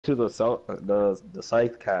to the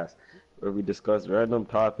ScytheCast, where we discuss random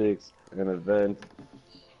topics and events.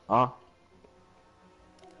 Huh?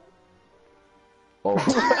 Oh.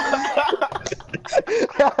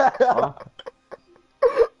 Huh?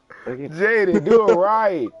 Okay. JD, do it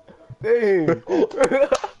right. Dang.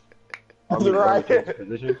 Are we Right. change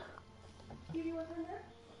position?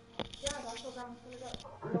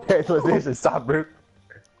 Hey, position, stop, bro.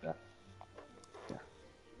 Yeah.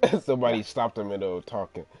 Somebody stopped him in the middle of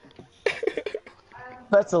talking.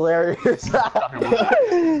 That's hilarious.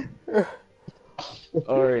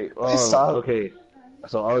 All right. Stop. Okay.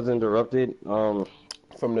 So I was interrupted. From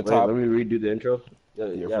the Wait, top. let me redo the intro.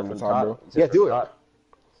 Yeah, from the top, bro. Yeah, do it. All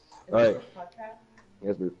right.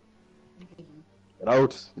 Yes, bro. Get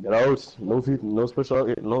out. Get out. No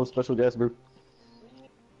special guest, bro.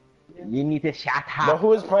 You need to shut But up.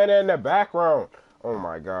 who is playing that in the background? Oh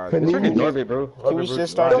my god. Can It's you- freaking Norbit, bro. Can we Norbit, bro.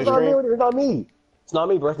 just start No, the it's not me. stream? It's not me. It's not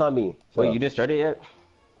me, bro. It's not me. Wait, you didn't start it yet?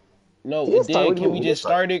 No, It is it did. started. Can we just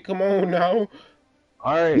start it? Come on now.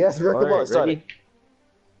 All right. Yes, bro. All Come on, right, start ready? it.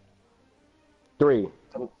 3,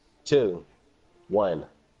 2, 1.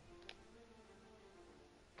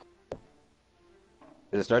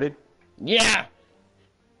 Is it started? Yeah.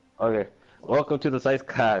 Okay. Welcome to the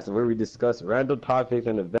ScytheCast, where we discuss random topics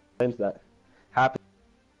and events that happen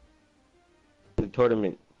in the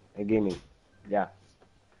tournament and gaming. Yeah.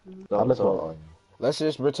 So, Let's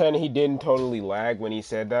just pretend he didn't totally lag when he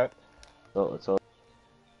said that. so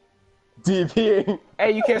DPing.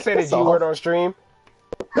 Hey, you can't say the That's G all. word on stream.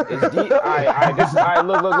 It's D. Alright, this. Alright,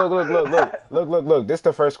 look. This is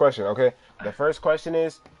the first question. Okay, the first question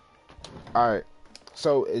is, alright.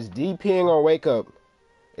 So is DPing on Wake Up?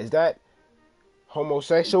 Is that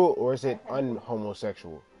homosexual or is it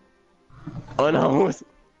unhomosexual? Unhomosexual.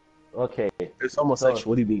 okay. It's homosexual.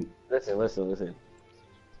 What do you mean? Listen.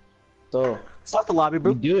 So Stop the lobby, we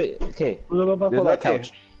bro. do it. Okay. Pull that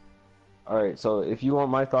couch. All right. So if you want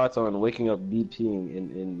my thoughts on waking up DPing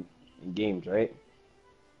in games, right?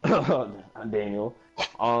 I'm Daniel.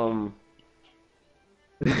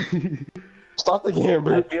 Stop the game, I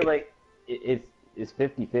bro. feel like it's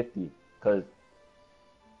 50-50 because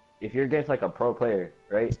if you're against like a pro player,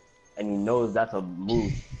 right, and he knows that's a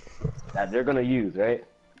move that they're gonna use, right,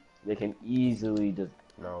 they can easily just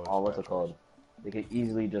No. what's it called? They can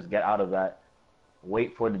easily just get out of that,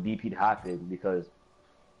 wait for the DP to happen because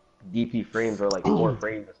DP frames are like 4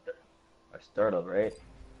 frames a startup, right?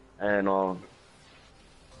 And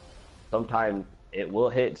sometimes it will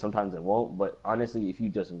hit, sometimes it won't. But honestly, if you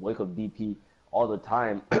just wake up DP all the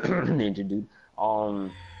time, Ninja dude,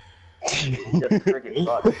 it just freaking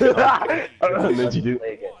sucks. Ninja dude.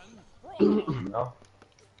 Play against, you know,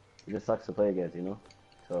 it just sucks to play against, you know.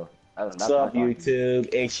 So that's What's up, my thought. YouTube?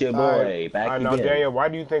 It's your boy. Alright, Back now again. Daniel, why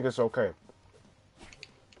do you think it's okay?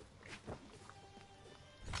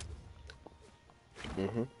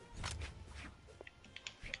 Mhm.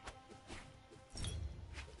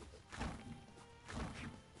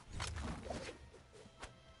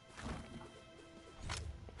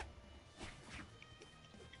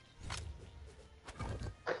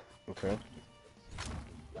 Okay.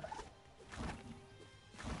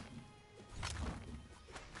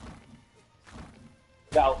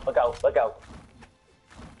 Look out.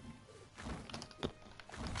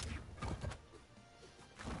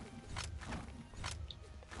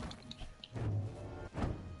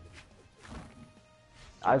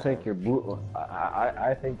 I think you're boot.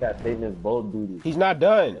 I think that statement is bold booty. He's not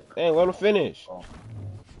done. Dang, let him finish. Oh,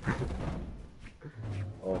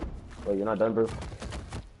 wait, you're not done, bro.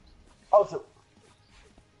 Also,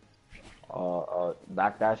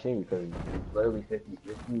 Backdashing because it's literally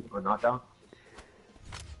 50-50 or knockdown.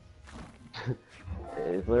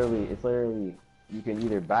 it's literally you can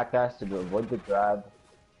either backdash to avoid the grab,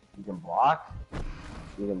 you can block,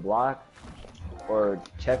 or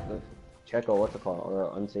check or what's it called,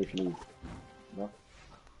 or unsafe move. You know?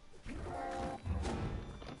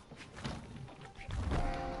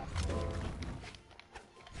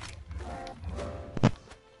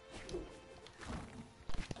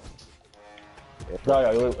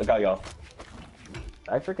 look out, y'all.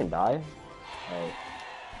 I freaking die. Like,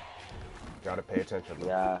 Gotta pay attention, bro.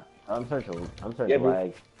 yeah, I'm starting Yeah, to bro.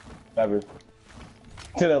 lag. Ever.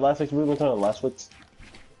 To the last switch, move on to the last switch.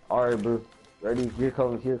 Alright, bro. Ready? Here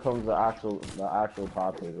comes the actual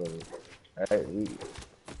topic. Alright, we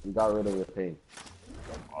got rid of the thing.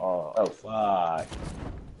 Oh, fuck.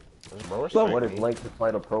 Bro, So What it's like to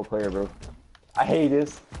fight a pro player, bro. I hate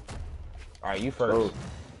this. Alright, you first. Bro,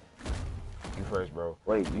 You first, bro.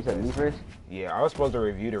 wait, you said me first? Yeah, I was supposed to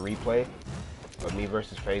review the replay of me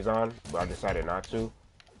versus Faison, but I decided not to.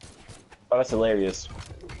 Oh, that's hilarious.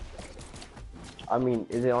 I mean,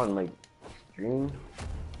 is it on like stream?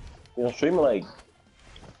 You know, streaming like.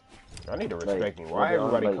 I need to Like, respect me. was Why it on,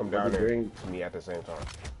 everybody like, come was down it there during- to me at the same time?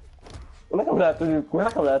 We're not coming after you. We're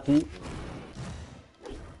not coming after you.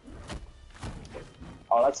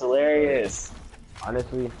 Oh, that's hilarious.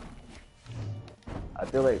 Honestly, I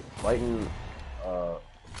feel like fighting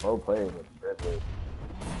pro players with privilege.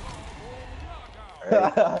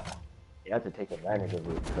 Right? You have to take advantage of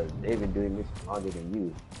it because they've been doing this longer than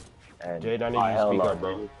you. And Jade, I need Oh, you to hell speak no, up,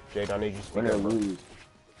 bro. dude. Jade, I need you to speak win or up, bro. lose.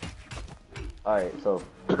 Alright, so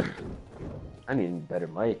I need a better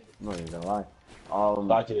mic. I'm not even gonna lie.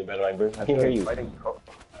 Talk to you better, like, bro. I I can't feel hear like you.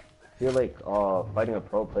 I feel like fighting a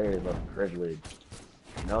pro player is a privilege.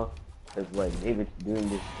 You know? Because like they've been doing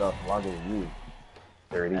this stuff longer than you.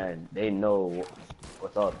 30. And they know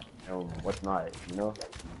what's up and what's not, you know?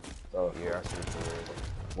 So Yeah, I see what you mean.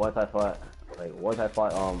 once I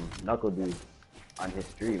fought Knuckle Dude on his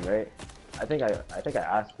stream, right? I think I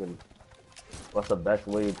asked him what's the best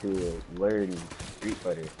way to learn Street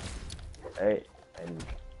Fighter, right? And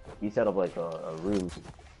he set up like a room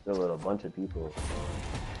filled with a bunch of people,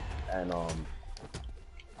 and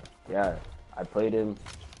yeah, I played him.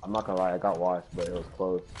 I'm not gonna lie, I got washed, but it was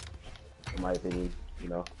close, in my opinion. You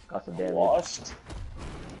know, got some damage. Lost.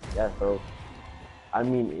 Yeah, so I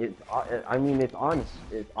mean it's on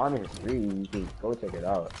his stream. You can go check it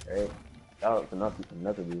out, right? Shout out to Knuckle.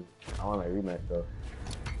 I want my rematch though.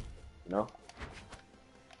 You know?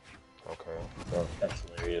 Okay. So That's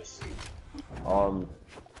hilarious.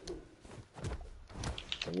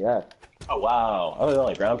 yeah. Oh, wow. I don't know,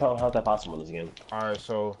 like, ground pound? How's that possible in this game? Alright,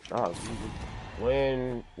 so Oh,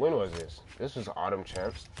 when was this? This was Autumn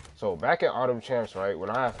Champs. So back at Autumn Champs, right? When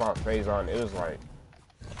I fought Phazon, it was like,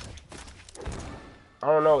 I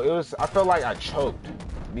don't know. I felt like I choked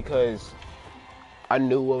because I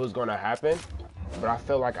knew what was gonna happen, but I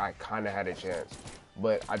felt like I kind of had a chance.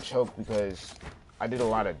 But I choked because I did a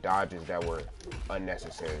lot of dodges that were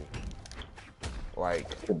unnecessary.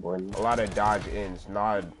 Like Good boy. a lot of dodge ins,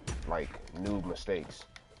 not like noob mistakes.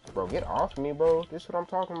 Bro, get off me, bro. This is what I'm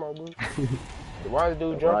talking about, bro. Why is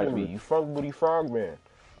dude jumping me? You frog booty frog man.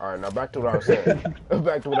 All right, now back to what I was saying.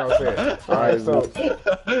 Back to what I was saying. All right,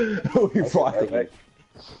 so You fucked it.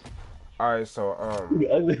 all right, so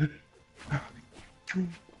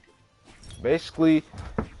basically,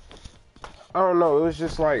 I don't know. It was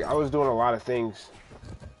just like I was doing a lot of things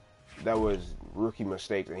that was rookie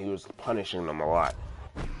mistakes, and he was punishing them a lot.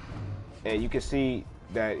 And you could see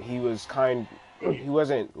that he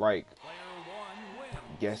wasn't like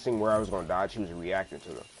guessing where I was gonna dodge. He was reacting to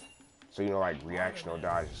them. So you know, like reactional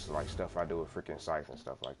dodges, like stuff I do with freaking Scythe and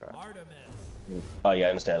stuff like that. Oh, yeah,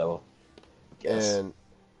 understandable. Yes. And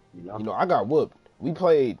you know, I got whooped. We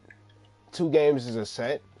played 2 games as a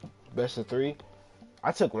set, best of 3.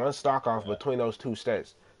 I took 1 stock off between those 2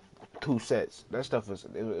 sets. That stuff was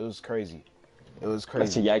it was crazy. It was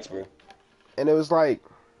That's a crazy. yikes, bro. And it was like,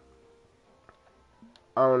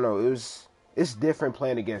 I don't know. It's different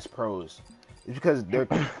playing against pros. It's because their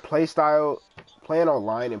play style, playing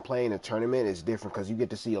online and playing a tournament is different because you get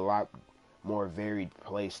to see a lot more varied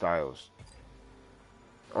play styles.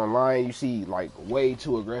 Online, you see like way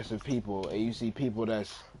too aggressive people, and you see people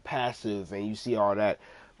that's passive, and you see all that.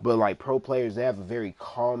 But like pro players, they have a very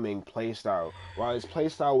calming play style. While his play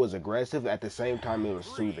style was aggressive, at the same time it was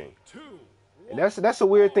soothing. And that's a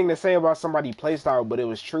weird thing to say about somebody's play style, but it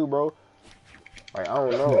was true, bro. Like I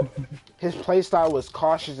don't know, his play style was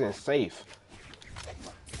cautious and safe.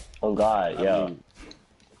 Oh, God, yeah.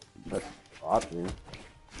 That's awesome.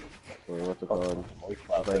 For what's it called?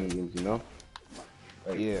 Playing games, you know?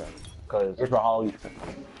 Like, Yeah. Cause Here's for Holly.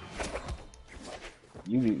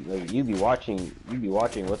 you be watching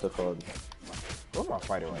what's it called? What am I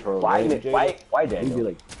fighting right now? Pro, Why, right? why You be Daniel?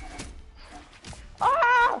 like,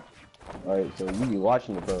 ah! Alright, so you be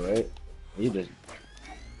watching the pro, right? You're just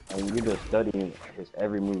studying his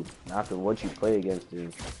every move. And after what you play against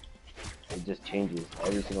him, it just changes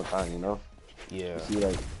every single time, you know? Yeah. You see,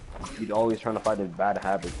 like, you're always trying to fight his bad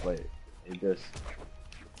habits, but it just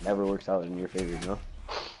never works out in your favor, you know?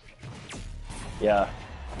 Yeah.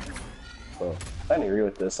 So, I can agree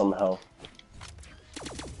with this somehow.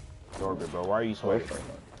 Norbert, bro, why are you sweating?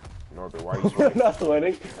 Norbert, why are you sweating? Not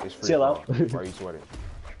sweating. It's free Chill for out. all. Why are you sweating?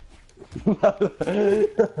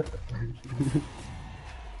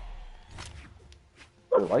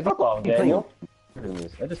 why Fuck off, Daniel.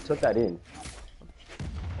 I just took that in.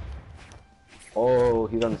 Oh,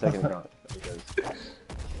 he's on the second account.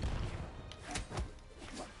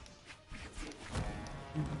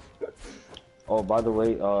 Oh, by the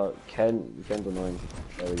way, Ken's annoying.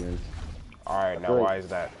 Alright, now like- why is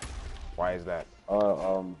that? Why is that?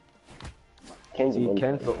 Ken's See,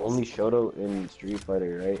 Ken's the only Shoto in Street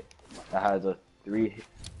Fighter, right? That has a three hit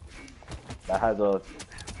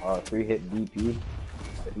DP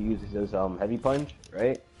if he uses his heavy punch,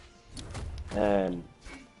 right? And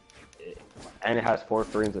it has 4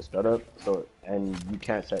 frames of setup, so and you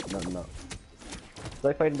can't set nothing up. It's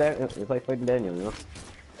like fighting Daniel, you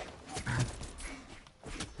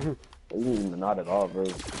know? Not at all, bro.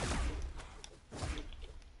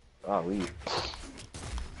 Oh, we.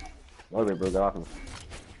 Okay, bro, get off me.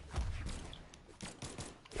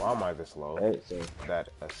 Why am I this low? Right, so That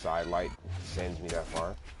a side light sends me that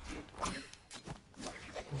far.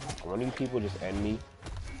 One of these people just end me.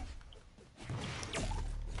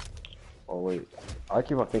 oh wait, I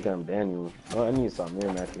keep on thinking I'm Daniel. Oh, I need to stop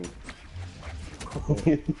mirror matching.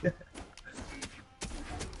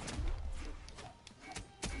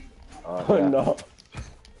 Oh Yeah. no.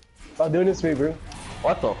 Stop doing this to me, bro.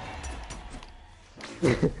 What the?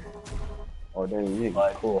 Oh, Daniel, you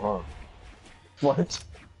Like- cool, huh? What?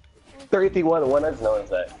 3-3-1, one that's known as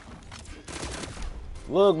that.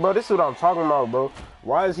 Look, bro, this is what I'm talking about, bro.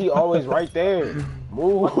 Why is he always right there?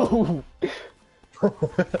 Move.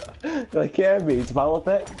 Like, can't be. It's follow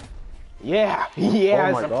effect? Yeah, Oh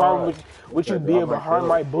it's my the problem God. with you Okay, being oh my behind God.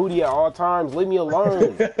 my booty at all times. Leave me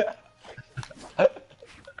alone.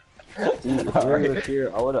 See, if Larry was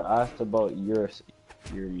here, I would have asked about your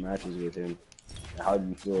matches with him. And how do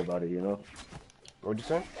you feel about it, you know? What'd you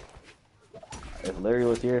say? If Larry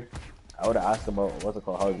was here, I would have asked about what's it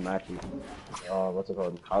called, how his matches, what's it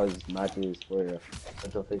called, how his matches for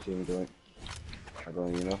Central Fiction doing, are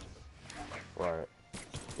going, you know? Right.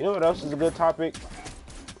 You know what else is a good topic?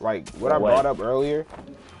 Like what I What? brought up earlier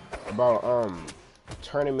about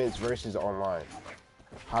tournaments versus online.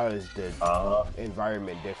 How does the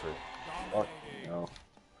environment differ? Oh, no.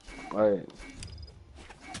 Alright.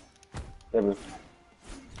 Yeah, bro.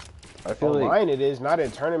 I feel like Online it is, not in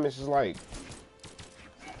tournaments. It's like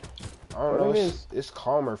I don't know. It's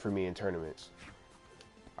calmer for me in tournaments.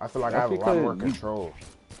 I feel like I That's have a lot more because control.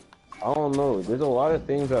 I don't know. There's a lot of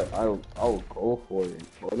things that I'll go for in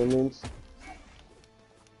tournaments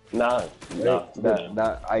Nah.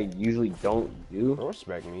 that I usually don't do, Don't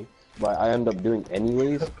respect me. but I end up doing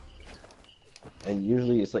anyways. And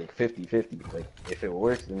usually it's like 50-50. Like if it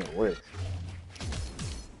works, then it works.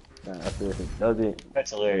 And after if it doesn't,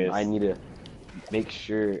 That's hilarious. I need to make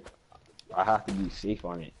sure I have to be safe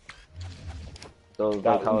on it. So it's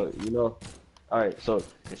like how you know. All right, so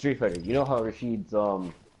in Street Fighter, you know how Rashid's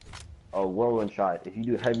a whirlwind shot. If you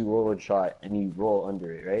do heavy whirlwind shot and you roll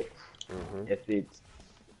under it, right? Mm-hmm.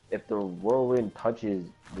 If the whirlwind touches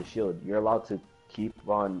the shield, you're allowed to keep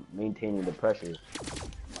on maintaining the pressure,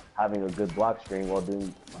 having a good block string while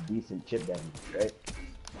doing decent chip damage, right?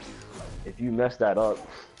 If you mess that up,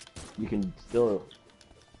 you can still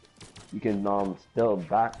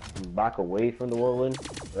back away from the whirlwind,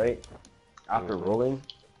 right? After rolling,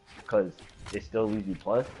 because it still leaves you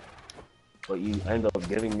plus, but you end up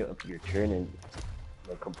giving up your turn and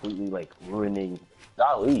like completely like ruining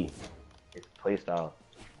Golly. its playstyle.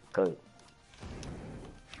 Cause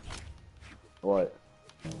what?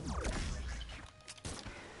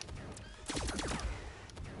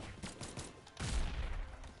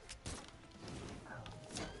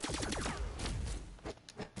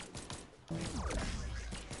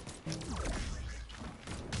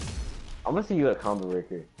 I'm gonna see you at combo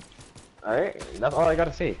breaker. Alright? That's all I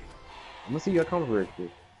gotta say. I'm gonna see you at combo breaker.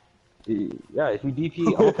 Yeah, if you DP,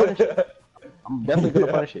 I'm gonna punish it. I'm definitely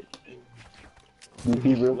gonna punish it.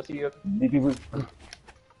 DP, bro. I'm gonna see you. DP, bro.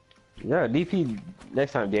 Yeah, DP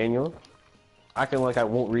next time, Daniel. Acting like I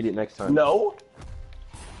won't read it next time. No.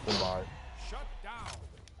 Goodbye.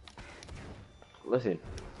 Listen,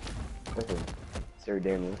 Sir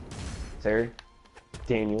Daniel. Sir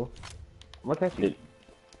Daniel. I'm gonna catch you.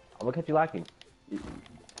 I'm gonna catch you lacking.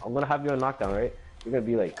 I'm gonna have you on knockdown, right? You're gonna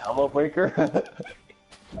be like, Combo breaker.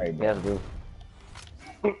 Alright, yes, bro.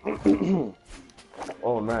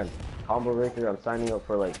 Oh man, combo breaker. I'm signing up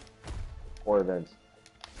for like 4 events.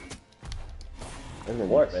 This is gonna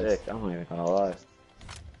Four be events? sick. I'm not even gonna lie.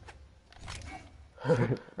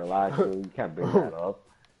 Relax, bro. You can't bring that up.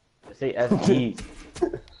 Just say SD.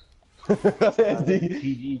 SD.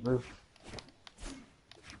 PG, bro.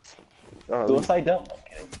 Suicide dump. I'm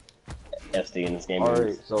kidding. SD in this game.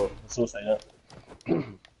 Alright, so Suicide dump.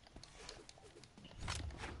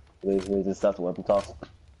 Where's this stuff? The weapon toss.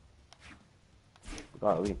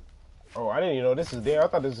 golly. Oh, I didn't even know this is there. I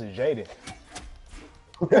thought this was Jaden.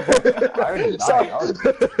 I already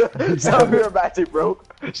died. Stop mirror matching, bro.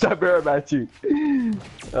 Stop mirror matching. This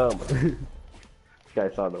guy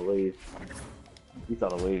saw the wave. He saw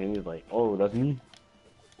the wave and he was like, "Oh, that's me."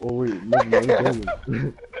 Oh wait, no.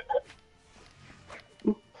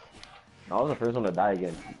 I was the first one to die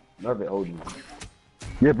again. Never Odin.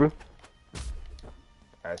 Yeah, bro.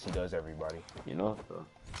 As he does everybody. You know, so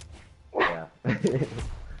yeah.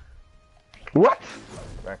 What?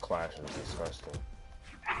 That clash was disgusting.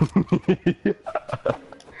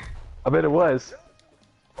 I bet it was.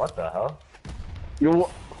 What the hell? You.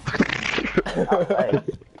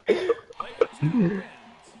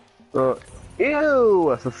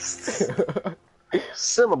 Ew.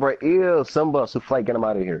 Simba, bro. Ew, Simba. Souffle, get him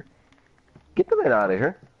out of here. Get the man out of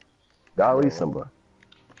here. Golly, Simba.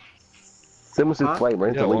 Simba Souffle, bro.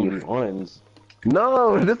 Need to leave. Ones.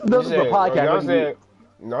 No, this is a podcast.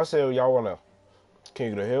 Y'all said y'all wanna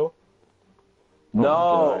King of the Hill?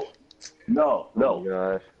 No. No, Oh no,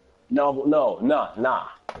 gosh.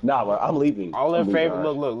 nah, bro. I'm leaving. All in I'm favor.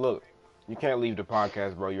 leaving. Look. You can't leave the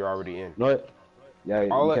podcast, bro. You're already in. No. Yeah. You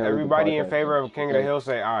can't Everybody leave the in favor podcast. of King of the Hill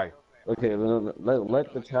say aye. Okay,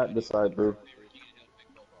 let the chat decide, bro.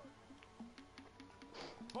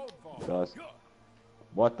 Gosh.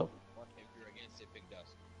 What the? If you're against it, pick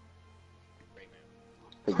dust. Great man.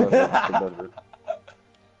 Pick that, bro.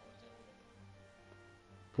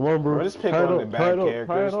 Come on, bro. Bro, just pick one of the bad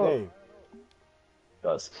characters. Thing.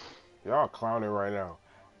 Dust. Y'all clowning right now.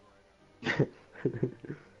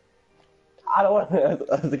 I don't want to.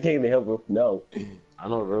 That's the King of the Hill, bro. No. I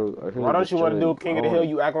know, bro. Why don't you want to do King of the Hill?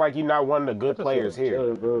 You act like you're not one of the good players here.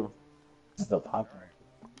 Chill, bro. This is a podcast.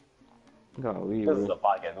 Golly, This is bro. a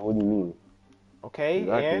podcast. What do you mean? Okay,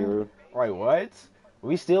 Exactly, and bro. like what?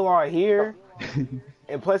 We still are here,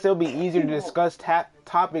 and plus it'll be easier to discuss topics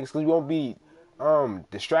because we won't be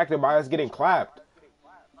distracted by us getting clapped.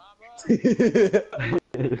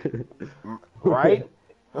 Right?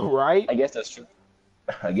 Right? I guess that's true.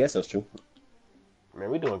 Man,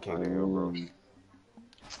 we doing King of the Hill, bro.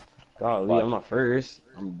 Golly, I'm not first.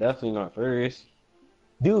 I'm definitely not first.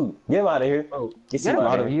 Dude, get him out of here. Get Get him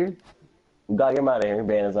out of here. We gotta get him out of here.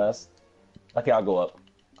 Ban his ass. Okay, I'll go up.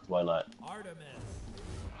 Why not?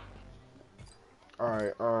 All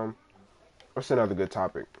right. What's another good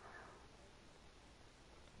topic?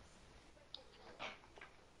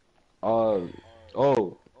 Oh.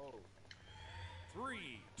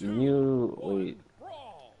 Three, Wait.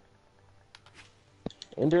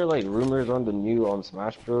 Isn't there like rumors on the new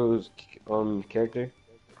Smash Bros character?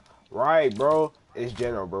 Right, bro. It's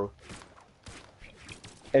Geno, bro.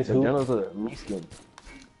 It's The who? Geno's a me skin.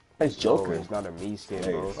 It's Oh, Joker. it's not a me skin,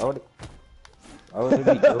 bro. Why would it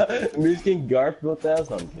be Joker? Michigan Garfield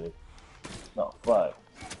ass? I'm kidding. No, fuck.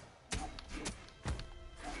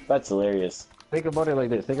 That's hilarious. Think about it like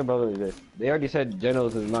this. They already said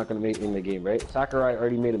Genos is not gonna make it in the game, right? Sakurai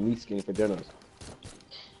already made a meat skin for Genos.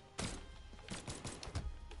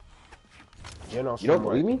 Genos. You don't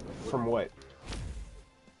believe me? From what?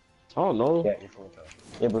 I don't know.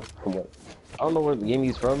 Yeah, bro. From what? I don't know where the game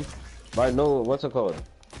he's from, but I know what's it called.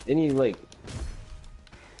 Any like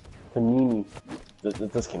Panini.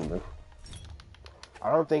 This skin, bro.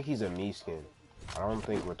 I don't think he's a me skin. I don't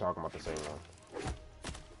think we're talking about the same one.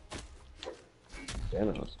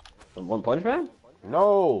 Genos. From One Punch Man?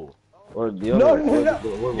 No. Or the No, other? no,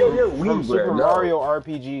 no. You're From weird, Super bro. Mario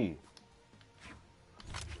RPG.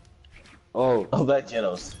 Oh, Oh, that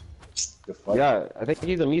Genos. The fuck? yeah. I think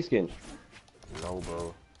he's a me skin. No,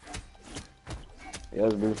 bro.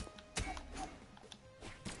 Yes, bro.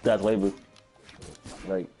 That's way, bro.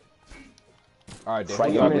 Like, All right, then Right,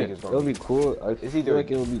 who y'all man. think is it'll going? be cool. I It's feel either- like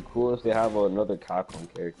it would be cool if they have another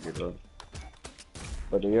Capcom character, bro.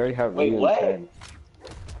 But they already have Wait, Ryu what? and Ken.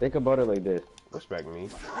 Think about it like this. Respect me.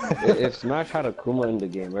 If Smash had a Kuma in the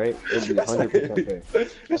game, right? It'd be 100% fair.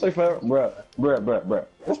 That's like, bruh.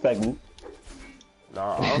 Respect me. No,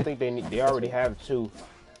 I don't think they need. They already have two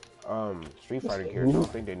Street Fighter characters. I don't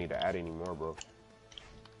think they need to add any more, bro.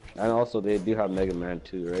 And also, they do have Mega Man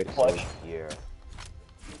too, right? So, What? Yeah.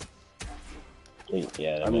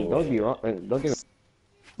 Yeah, I mean, don't be wrong. Don't get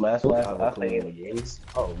Smash me I play in the games.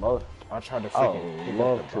 Oh, love. I tried to I freaking pick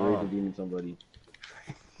love up to the raid bomb. redeem somebody.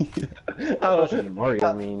 I Especially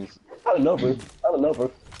Mario means. don't know,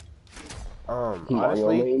 bro. Mario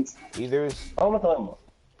Honestly, means. either it's I don't know what I'm talking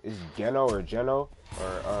about. Geno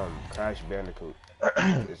or Crash Bandicoot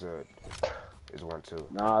is one too.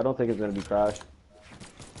 Nah, I don't think it's gonna be Crash.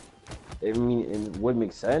 I mean, it would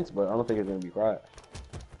make sense, but I don't think it's gonna be Crash.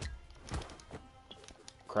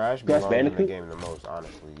 Crash Crash belongs in the Bandicoot? game the most,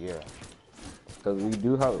 honestly. Yeah. Because we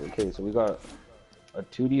do have, okay, so we got a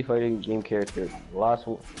 2D fighting game character. That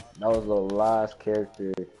was the last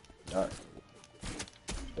character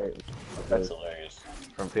That's hilarious.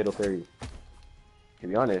 from Fatal Fury. To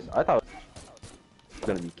be honest, I thought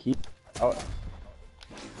gonna be key. Oh,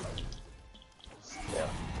 Yeah.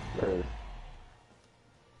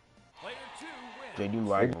 Jay, you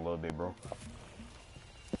lagging a little bit, bro.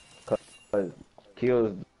 cause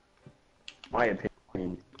Keo's my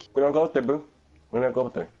opinion. We don't go up there, boo. We don't go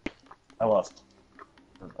up there. I lost.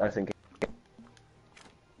 I think.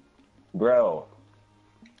 Bro.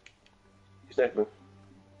 Who's next, boo?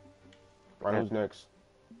 Right, who's next?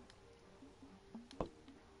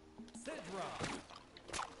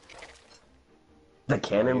 The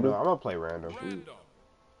cannon, You know, bro. I'm gonna play random.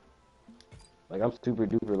 Like I'm super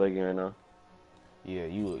duper lagging right now. Yeah,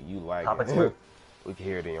 you Topics, lagging. bro. We can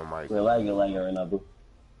hear it in your mic. We're lagging right now, bro.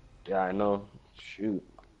 Yeah, I know. Shoot.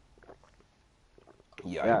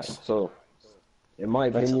 Yikes. Yeah. So, in my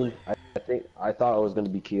opinion, I thought it was gonna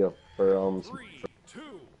be Keo for 3, 2,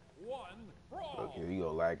 1, brawl. Okay, you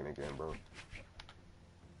go lagging again, bro.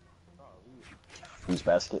 Who's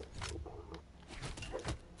basket?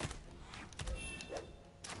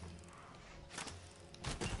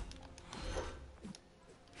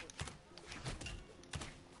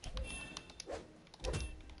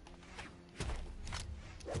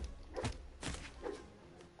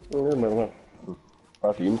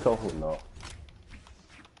 After you call him, no.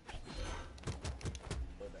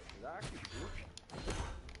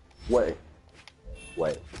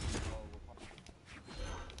 Wait.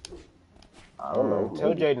 I don't know. Tell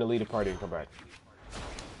maybe. Jaden to leave the party and come back.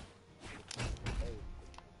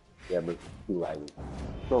 Yeah, but you lagging.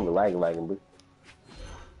 Don't be lagging, bro.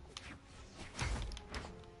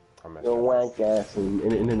 I messed Yo, up. wank ass and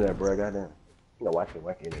internet, bro. Goddamn. You know, whack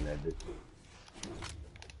internet, dude.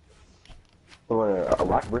 You want a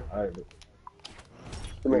rock, bro? Alright, bro.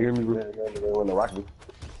 You hear me, bro? You want a rock, bro?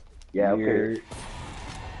 Yeah, okay.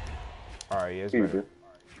 Alright, yeah, it's Here, better. bro.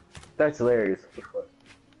 That's hilarious.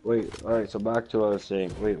 Wait. All right. So back to what I was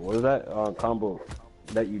saying. Wait, what was that combo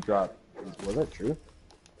that you dropped? Was that true?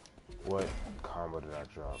 What combo did I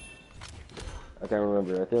drop? I can't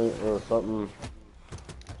remember. I think it was something.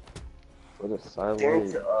 Was it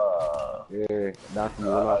silent? Yeah, after you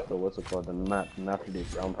went off the what's it called, the map, and after the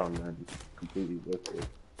ground pound, man, you completely whipped it.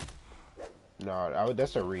 No,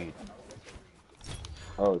 that's a read.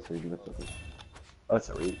 Oh, so you missed something. Oh, that's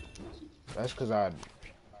a read. That's because I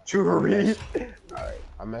True read.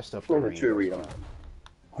 I messed up the Where's the read. true read?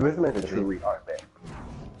 This man's a true read. Alright, man.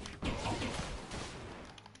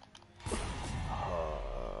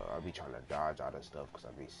 I be trying to dodge out of stuff because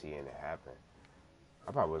I be seeing it happen.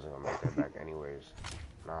 I probably wasn't gonna make that back anyways.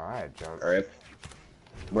 Nah, I had jumped. Alright.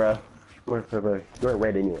 Bruh. You're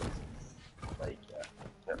red anyways. Like,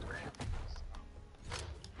 yeah.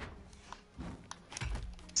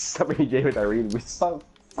 Somebody gave it a read. We saw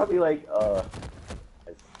probably like, I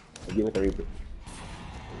gave it a read.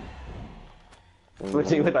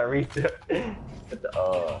 Switching with our read.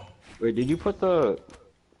 Wait, did you put the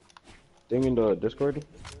thing in the Discord?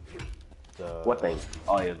 What thing?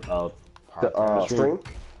 Oh, yeah, the Podcast. stream?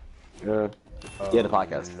 Yeah. Yeah, the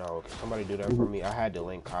podcast. No, can somebody do that for me? I had the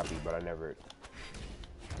link copied, but I never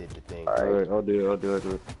did the thing. Alright. All right, I'll do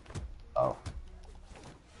it. Oh.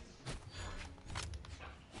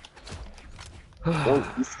 Don't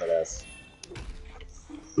you said us.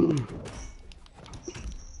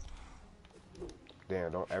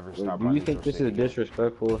 Damn, don't ever Wait, stop. do my you think neutral this stick is again.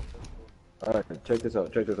 disrespectful? All right, check this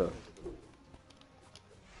out.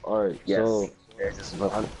 All right, Yes. so There's just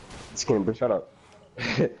just kidding, bro. Shut up.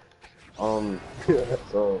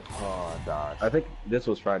 so Oh, dodge. I think this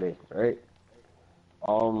was Friday, right?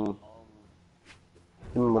 I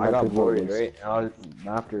I got bored, right?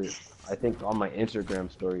 After I think on my Instagram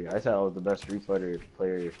story, I said I was the best Street Fighter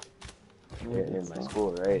player in my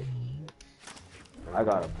school, right? I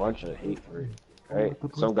got a bunch of hate for it, right?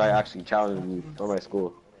 Some guy actually challenged me for my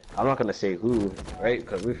school. I'm not gonna say who, right?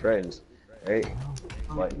 Because we're friends, right?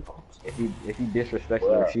 But if he disrespects me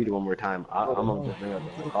or shoot one more time, I'm gonna just bring up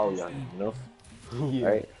the collie on him, you know? Yeah.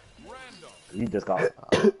 Right? He just got.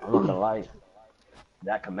 I'm not gonna lie.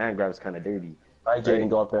 That command grab is kind of dirty. Alright, Jaden,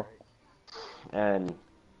 go up there. And I'm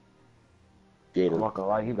Jaden. not gonna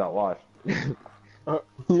lie, he got washed.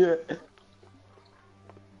 Yeah.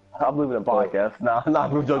 I believe in a podcast. Nah, I'm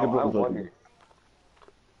joking. I I'm joking. wonder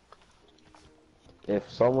if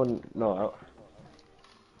someone no,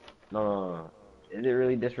 is it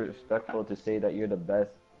really disrespectful to say that you're the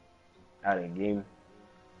best at a game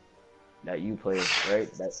that you play,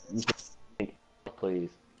 right? That you think plays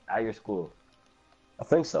at your school? I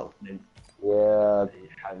think so. Then Yeah.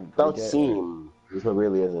 have- Don't get- seem. This one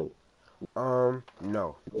really isn't.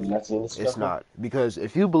 No, Not seeing this it's stuff? not. Because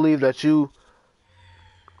if you believe that you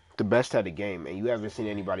the best at a game and you haven't seen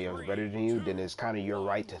anybody else better than you, then it's kind of your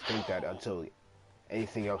right to think that until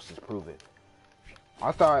anything else is proven.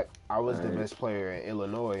 I thought I was the best player in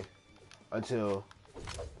Illinois until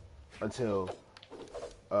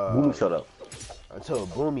Boom, shut up. until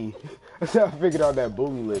Boomy. Until I figured out that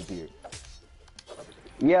Boomy lived here.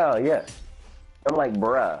 Yeah, yeah. I'm like,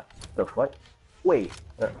 bruh, the fuck? Wait.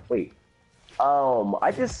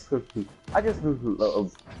 I just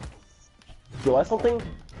realized something.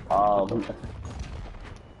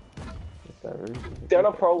 There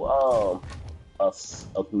are pro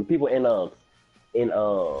people in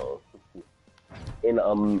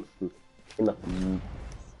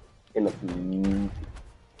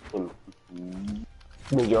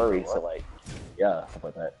Missouri, so like, yeah, stuff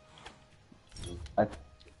like that. I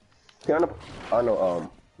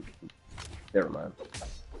know, never mind.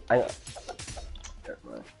 Never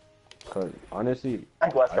mind. Cause honestly, I I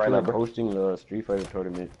feel like remember. hosting the Street Fighter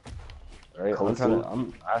tournament. Right?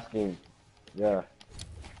 I'm asking, yeah,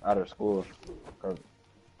 out of school. Cause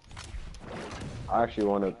I actually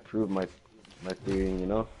want to prove my theory, you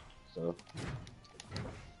know. So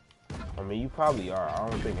I mean, you probably are. I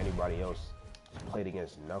don't think anybody else played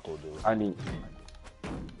against Knuckle, dude. I mean,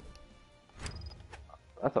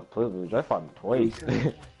 that's a privilege. I fought him twice.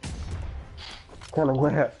 Kind of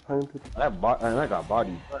what? I got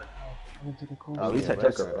bodied. At least I took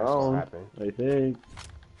that's her what around. happened. I think.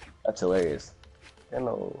 That's hilarious. You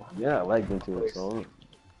know, Yeah, I lagged into it. So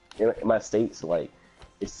in my state, so like,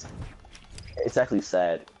 it's actually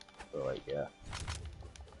sad. But like, yeah.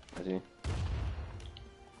 I see.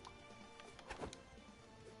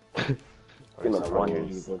 You know, They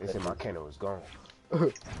one said they said my cannon was gone.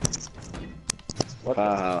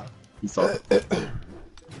 What? He saw it.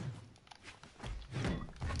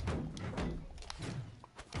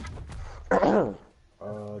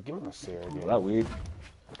 Give me my Sarah again. Is that weird?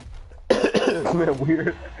 Isn't that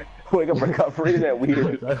weird? Wake up recovery, isn't that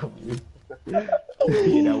weird? Yeah,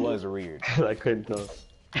 that was weird. I couldn't tell.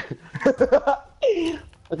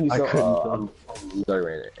 I'm sorry,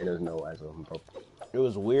 right there, and there's no eyes on bro. It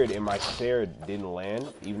was weird, and my Sarah didn't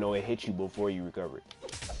land, even though it hit you before you recovered.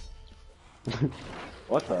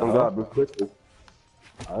 What the Oh hell? god, bro.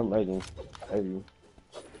 I'm lagging. Heavy.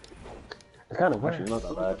 It's kind of Actually, weird.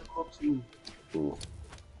 not that bad. Ooh.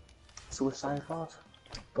 Suicide thoughts?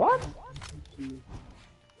 What?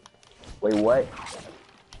 Wait, what?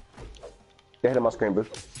 Get ahead of my screen, bro.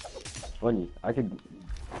 Funny. I could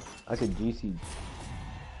GC.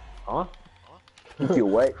 Huh? You feel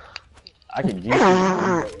what? I could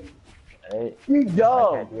GC. Hey, You I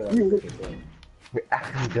dumb! can't do that. You're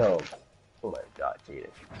acting dumb. Oh my god, Jaden.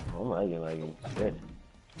 I'm lagging. Shit.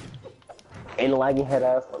 Ain't a lagging head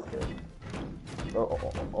ass.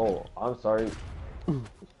 Oh, I'm sorry.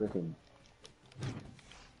 It's freaking.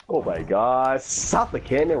 Oh my god. Stop the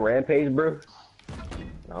cannon rampage, bro.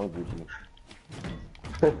 I'm Gucci.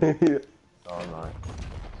 No, I'm not.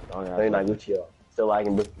 No, you're not Gucci, yo. Still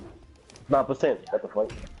lagging, bro. 9%. What the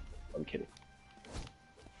fuck? I'm kidding.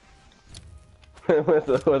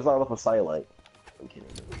 What's all of a silent? I'm kidding,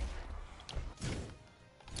 bro.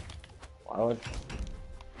 Why would?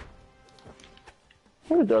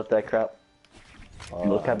 Who does that crap?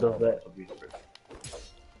 Look how does that.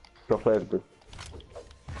 Pro players, bro.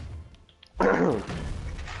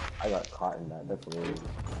 I got caught in that. That's weird.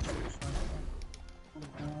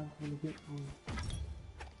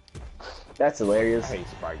 That's hilarious. I hate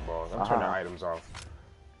spike balls. I'm turning items off.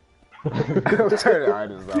 I'm Turn turning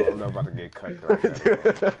items off. I'm not about to get cut. Like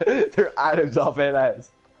that, bro. items off and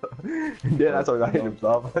ass. Yeah, that's what items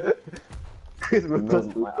off.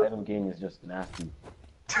 My item game is just nasty.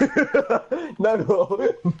 No.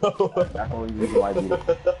 That's the only reason why I beat it.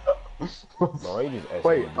 No, you just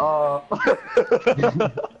Wait,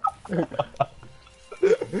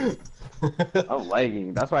 I'm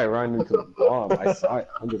lagging. That's why I ran into the bomb. I saw it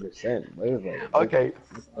 100%. But it was like, okay.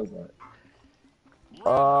 I was like,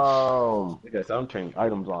 Okay, so I'm turning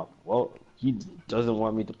items off. Well, he doesn't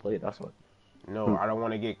want me to play. That's what. No, I don't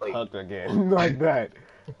want to get cucked again like that.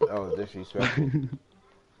 That was disrespectful.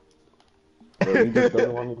 Bro, he just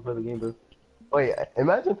doesn't want me to play the game, bro. wait,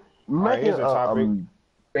 imagine, here's a topic.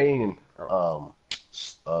 being, Wait,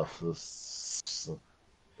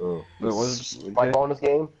 what's spike ball in this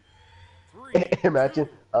game. Imagine,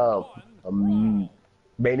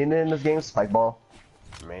 maining in this game, spike ball.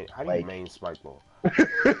 Man, how do Like- you main spike ball?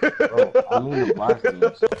 Bro, I mean the blast games.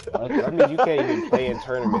 That means you can't even play in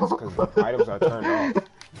tournaments because the items are turned off.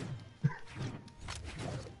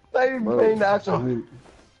 They Bro, main the I actual. mean,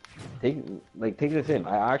 take this in.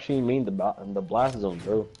 I actually mean the blast zone,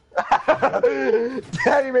 bro.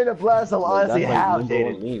 Daddy made a blast. I'm Like, honestly that's like how number did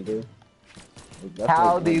one it? meme, bro. Like, that's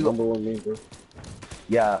How like do my you- number one meme, bro?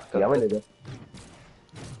 Yeah, I'm a nigga.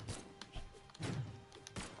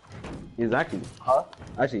 Exactly. Huh?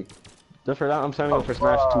 Actually, just for that, I'm signing up for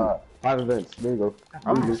Smash 2. 5 events. There you go.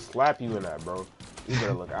 I'm gonna slap you in that, bro. You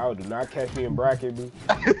better look out. Do not catch me in bracket, dude.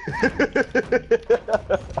 Bro,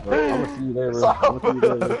 I'm gonna see you there, bro. I'm gonna see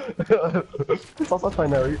you there, bro. Stop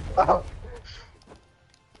playing that.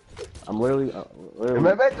 I'm literally.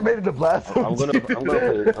 Maybe the blast. I'm gonna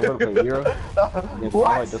play Hero against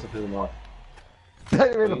What? just to piss him off.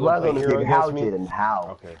 Maybe the blast on this Hero game. How against me? did and how?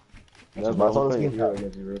 Okay. That's That's why all I'm this playing game Hero got.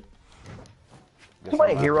 against you, bro. You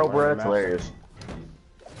playing Hero, bro? That's hilarious.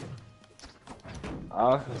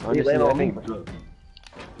 Honestly, land on me.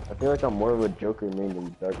 I feel like I'm more of a Joker main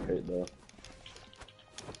than Dark Knight, though.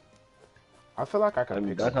 I feel like I could I mean,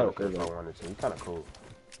 pick that's how it Joker if feels, I though. wanted to. He's kind of cool.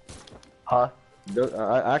 Huh?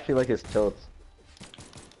 I actually like his tilts.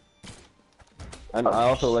 And I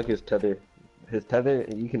also like his tether. His tether,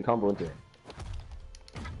 you can combo into it.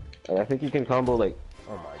 And I think you can combo like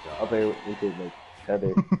Oh my god. up air into like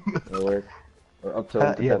tether or work. Or up to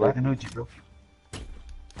Yeah, tether, like the Nucci, bro.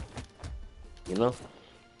 you know?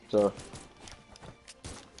 So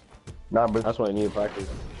Nah, bro. that's why I need to practice.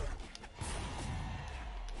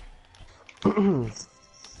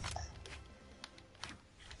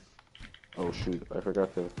 Oh shoot, I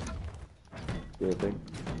forgot to do a thing.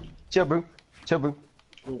 Chill, bro. Chill, bro.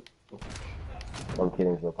 I'm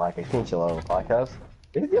kidding. It's a podcast. You can't chill out on a podcast.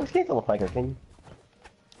 You can't chill on a podcast, can you?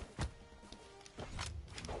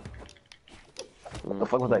 What the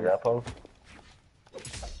fuck was that grandpa?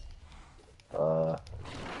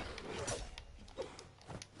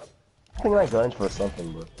 I think I guns for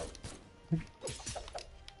something, bro.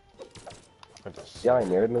 Yeah, I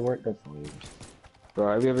married in the work. That's weird.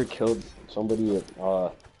 Bro, have you ever killed somebody with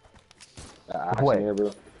an axe What? nair, bro?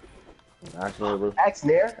 An axe nair, bro? Axe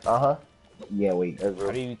Nair? Uh-huh. Yeah, wait. Yes, bro.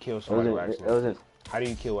 How do you kill It somebody wasn't, with it accident? wasn't, How do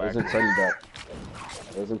you kill it wasn't accident? sudden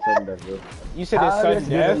death. It wasn't sudden death, bro. You said it's How sudden does it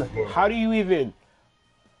get in death? the game? How do you even?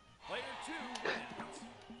 Player 2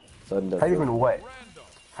 Sudden death. How do you bro. even what? random.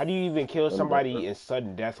 How do you even kill Sudden somebody death, in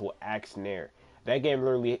sudden death with axe nair? That game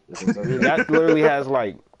literally, It's a sudden that literally has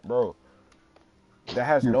like, bro, that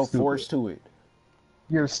has You're no stupid. force to it.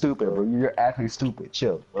 You're stupid, bro. You're actually stupid.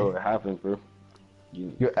 Chill. Bro, it happens, bro.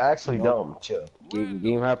 You're actually dumb. Chill.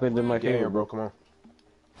 Game happens in my favor, Damn, bro. bro, come on.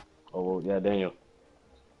 Oh, well, yeah, Daniel.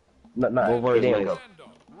 Nah, Boulevard it is ain't nice. go.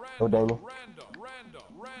 Random. Oh, Daniel.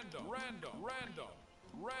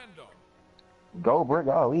 Random. Go, bro.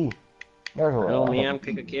 Golly. Oh, man,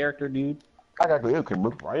 pick a character, dude. I got good, okay,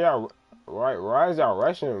 bro. Why is y'all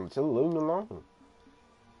rushing him? Just leave him alone.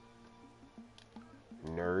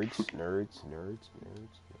 Nerds.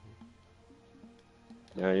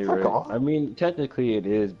 Yeah, you're Fuck right. off. I mean, technically it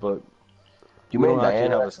is, but You we made don't actually Diana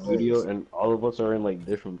have a that's studio, hilarious. and all of us are in, like,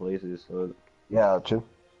 different places, so... Yeah, true.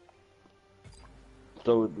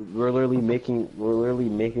 So we're literally making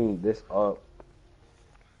this up.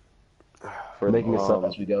 We're making this up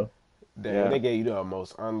as we go. Damn, Yeah. they gave you the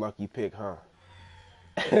most unlucky pick, huh?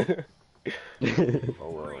 Oh,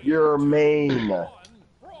 well. You're main.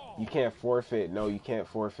 You can't forfeit. No, you can't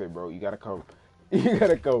forfeit, bro. You gotta come. You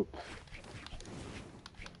gotta go.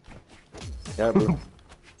 Yeah, bro.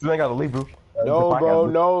 So I gotta leave, bro. No, bro.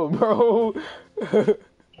 No, bro.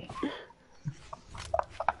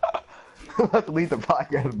 I have to leave the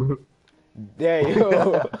podcast, bro.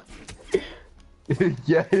 Damn.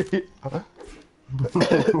 Yeah.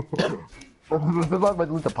 I'm about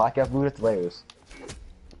to leave the podcast, bro. That's hilarious.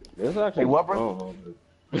 This actually... Hey, what, bro?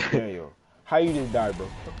 Oh, Damn. How you just died, bro?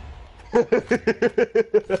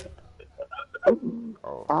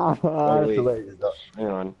 Oh. That's wait. hilarious, though. hang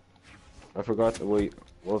on. I forgot to wait.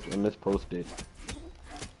 What was I misposted?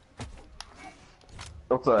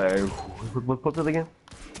 I'm sorry. What's it again?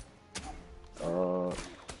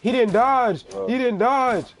 He didn't dodge. He didn't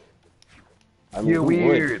dodge. I mean, You're who would?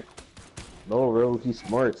 weird. No, bro, he's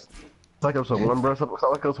smart. It's like episode 1, bro. It's like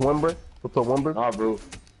episode 1, bro. Episode 1, bro. Nah, bro.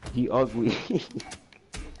 He ugly.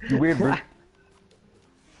 You weird, bro.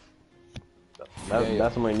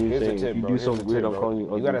 That's my new Here's a thing. tip, If you bro. do Here's a something weird, tip, I'm bro. calling you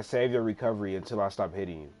ugly. You gotta save your recovery until I stop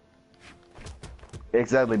hitting you.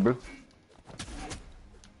 Exactly, bro.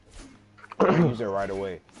 Use it right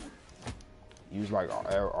away. Use like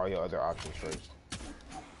all your other options first.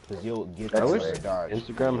 Cause you'll get I that wish dodge.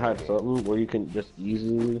 Instagram had something where you can just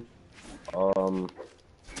easily,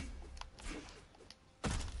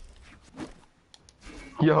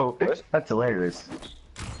 Yo, that's hilarious.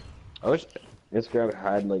 I wish Instagram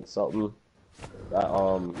had like something that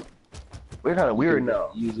We're kind of weird you now.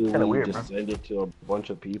 could easily Kinda weird, just bro. send it to a bunch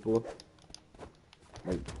of people.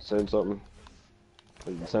 Like send something.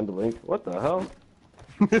 Like send a link. What the hell?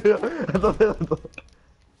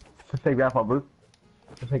 Let's take grandpa, bro.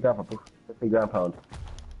 Let's take grandpa, bro. Let's take grandpa.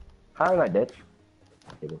 I'm not dead.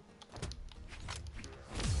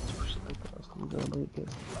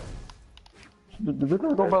 This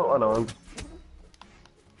gonna go about unarmed.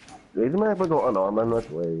 These might have to go unarmed, I'm not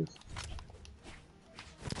ways.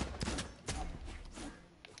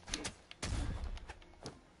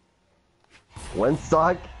 One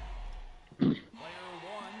sock. Player 1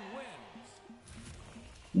 wins.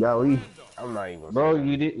 Golly. I'm not even. Bro,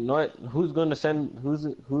 you didn't know it. Who's gonna send?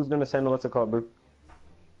 Who's gonna send? What's it called, bro?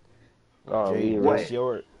 Oh, Jay, we what's right.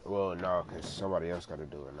 your? Well, no, cause somebody else got to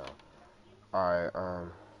do it now. All right.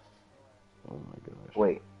 Oh my gosh.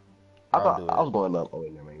 Wait. I I'll thought do I it. was going up. Oh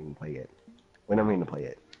wait, never mind. I didn't play yet. Wait, never mind to play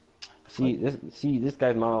yet. See, this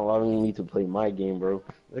guy's not allowing me to play my game, bro.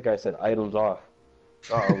 This guy said items off.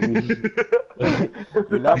 Oh,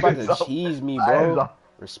 You're not about to cheese me, bro.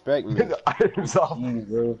 Respect me. Items off. jeez,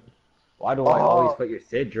 bro. Why do I always put your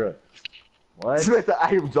Sidra? What? Smith the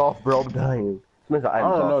items off, bro. I'm dying. Smith the I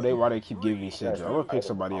items don't off. know why they keep giving me Sidra. I'm gonna pick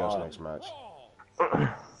somebody else next match.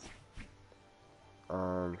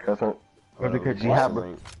 Because What's you have. the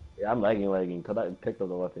link? Yeah, I'm lagging, cause I picked up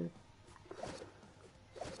the weapon.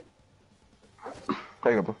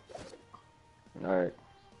 There you go, bro. Alright.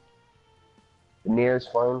 The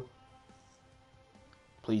nearest phone.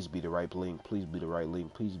 Please be the right link. Please be the right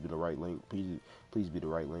link. Please be the right link. Please be the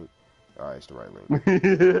right link. Alright, it's the right link.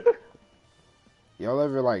 Y'all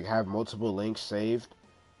ever like have multiple links saved,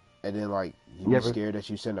 and then like you be Never. scared that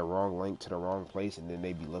you send the wrong link to the wrong place, and then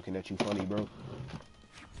they be looking at you funny, bro?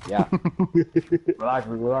 Yeah.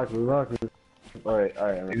 relax. Alright.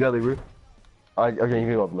 Exactly, bro. Alright, okay, you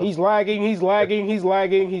can go up now. He's lagging. He's lagging. He's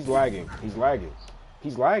lagging. He's lagging. He's lagging.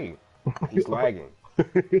 He's lagging. He's lagging.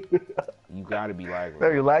 You gotta be lagging.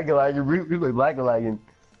 Hey, you're lagging. You're lagging.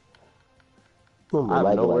 I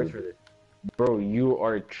have no words for this. Bro, you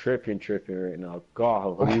are tripping right now.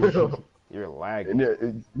 God. You're lagging.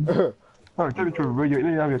 Temperature, bro. You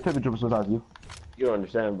have your temperature sometimes, you. You don't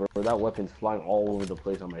understand, bro. That weapon's flying all over the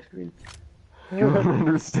place on my screen. You don't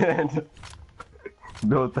understand.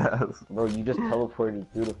 No task. Bro, you just teleported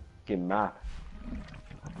through the fucking map.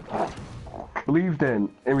 Leave then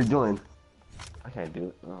and rejoin. I can't do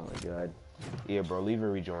it. Oh my god. Yeah, bro. Leave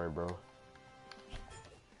and rejoin, bro.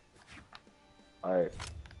 Alright.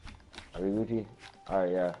 Are we Gucci?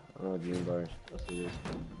 Alright, yeah. I know Green Bar. Let's do this.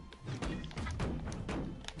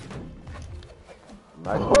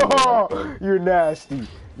 Oh, you're nasty.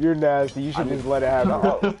 You're nasty. You should just let it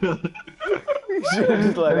happen. You should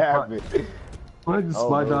just let it happen. I just Oh,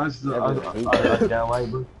 bro. down light,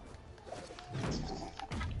 bro.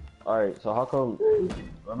 Alright, so how come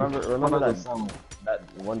remember that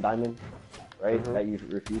one diamond, right? That you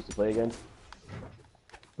refused to play against?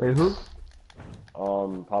 Wait, who?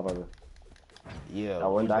 Papa. Yeah, That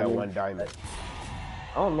one who's that diamond? one diamond?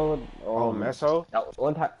 I don't know what Oh, Meso? that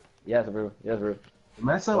one time. Yes, bro.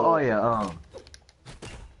 Meso? Oh yeah,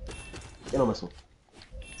 you know Meso.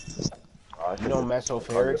 You know Meso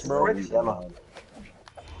Ferrix, bro?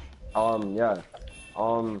 Yeah.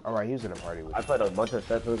 Alright, he was in a party with I you. played a bunch of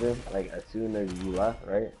sets with him, like as soon as you left,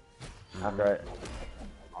 right? After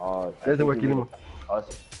Doesn't work anymore. I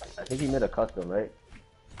think he made a custom, right?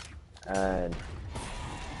 And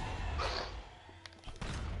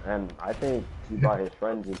I think he brought his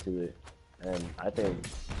friends into it, and I think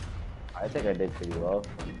I did pretty well.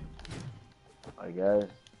 I guess.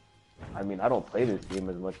 I mean, I don't play this game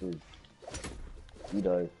as much as he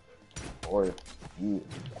does, or you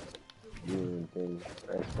and things,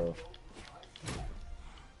 right? So,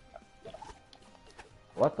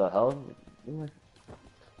 what the hell? You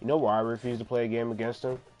know why I refuse to play a game against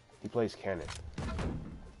him? He plays Cannon.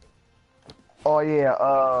 Oh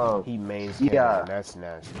yeah, He mains Cannon, yeah. and that's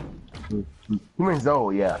nasty. you mean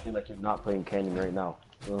Zoe? I Yeah. feel like you're not playing Canyon right now.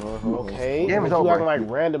 Okay, Game but is you over. acting like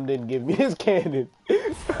Random didn't give me his Cannon.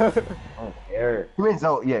 I don't care. You mean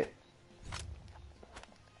Zoe? Yeah.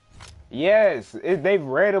 Yes, they've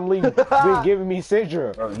randomly been giving me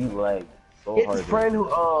Sidra. Bro, you like so It's hard. a friend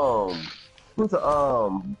who's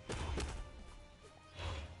a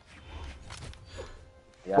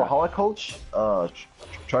Yeah. Valhalla coach,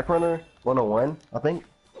 track runner 101, I think,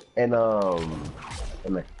 and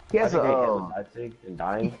he has and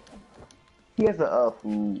dying. he has a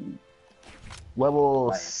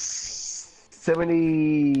level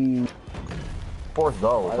 74th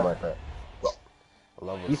zone or something like that.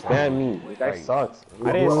 He spammed me. This guy Like, sucks.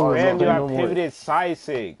 I didn't spam you. I No more. pivoted side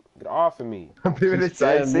sig. Get off of me. He Pivoted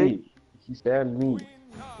side spammed sig. me. He spammed me.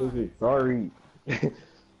 Okay, sorry.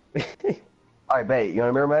 Alright, bet. You want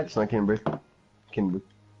a mirror match? No, Kimber.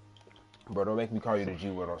 Bro, don't make me call you the G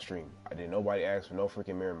word on stream. I didn't. Nobody asked for no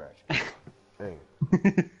freaking mirror match. Dang.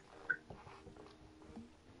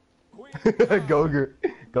 Goger.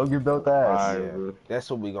 Goger built ass. Alright, Yeah, bro. that's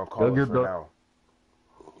what we gonna call Go it get for the- now.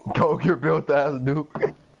 Goger built ass, dude.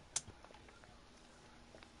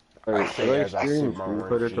 Alright, say should I as I stream sip my Street orange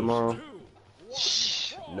Fighter juice. tomorrow?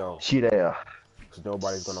 No, Chidea. because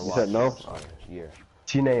nobody's gonna You watch. said no? it. Yeah,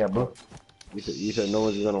 Chinea, bro. You said no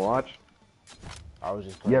one's gonna watch? I was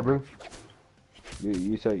just playing. Yeah, bro.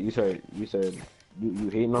 You said you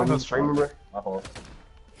hating on I'm me? a streamer, bro. My fault.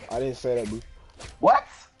 I didn't say that, bro. What?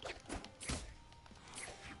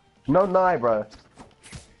 No nine, bro.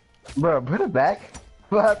 Bro, put it back.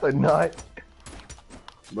 That's a nut.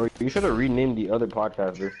 Bro, you should have renamed the other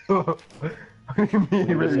podcast, bro. What do you mean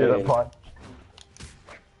you really saying. did a pod?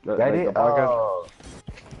 The, That like, is, the podcast. oh.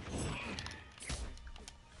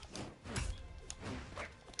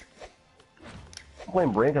 I'm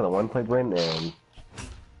playing Brain because I want to play Brain and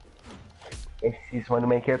he's one of the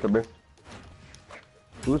main character, bro.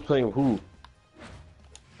 Who's playing who?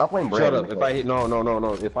 I'm playing Brain. Shut up. If I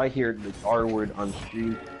no. If I hear the R word on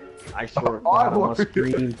stream, I swear to R God, I'm gonna word.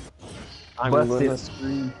 scream. I'm Bust gonna it.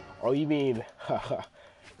 scream. Oh, you mean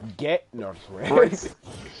no, I'm sorry. Brace.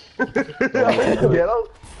 Get up.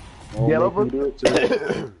 Get I'll over. make you do it,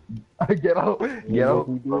 sir. Get up. Get I'll up.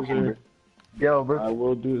 make you do it, sir. Get over. I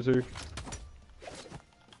will do it, sir.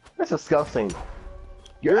 That's disgusting.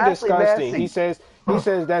 You're actually disgusting. nasty. He says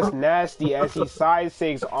that's nasty as he side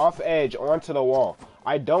six off edge onto the wall.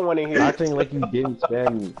 I don't want to hear it. Acting like you didn't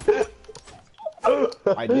spam me.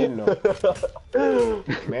 I didn't know.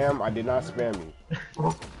 Ma'am, I did not spam you.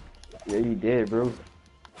 Yeah, you did, bro.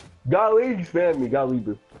 Golly, you spam me. Golly,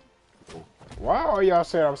 bro. Why are y'all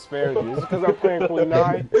saying I'm spamming you? Is it because I'm playing Queen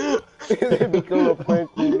 9? Is it because I'm playing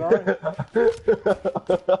Queen 9?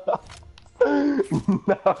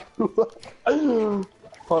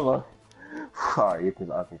 Hold on. Alright,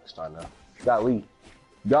 I think it's time now. Golly,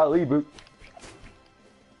 bro.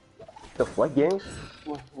 The what game?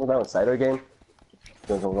 Was that a cider game?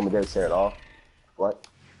 Because I'm gonna get it at all. What?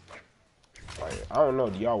 Like, I don't know.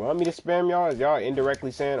 Do y'all want me to spam y'all? Is y'all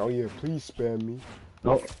indirectly saying, oh yeah, please spam me?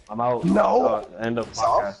 Nope, I'm out. No. End of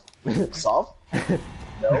podcast. Soft?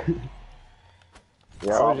 No.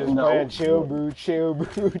 Yeah, I was just no. playing chill, bro, chill,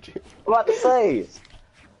 bro, chill. I'm about to say.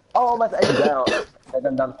 Oh, I'm about to edit down.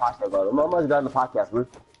 I'm done the podcast, bro. I'm almost done the podcast, bro.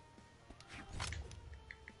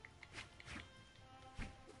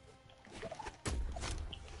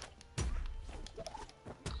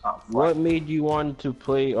 Oh, What made you want to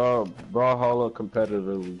play Brawlhalla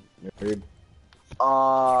competitively, nerd?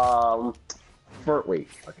 Wait,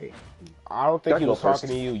 okay. I don't think Gotta he go was talking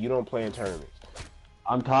first. to you. You don't play in tournaments.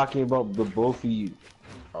 I'm talking about the both of you.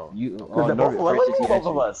 Oh. You, Cause the no, both, what do you mean first both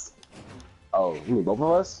of us? Oh, you mean both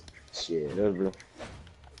of us? Shit. Yeah, bro.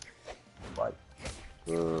 Like,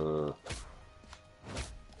 I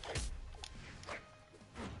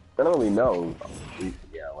don't really know.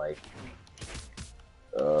 Yeah, like,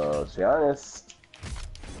 to be honest,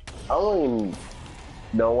 I don't even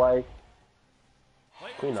know why.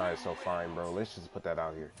 Queen 9 is so fine, bro. Let's just put that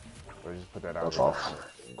out here. Let's just put that out That's here. off.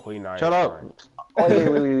 Queen 9 Shut is up. fine. Oh,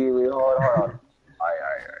 wait, hold on.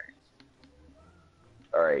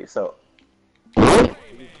 Alright, so.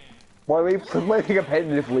 Well, we play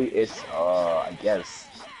competitively, it's, I guess.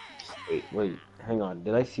 Wait, hang on.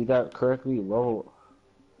 Did I see that correctly? Level.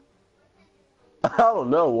 I don't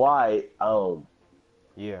know why.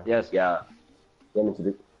 Yeah. Yes. Yeah. Get into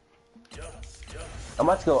the. I'm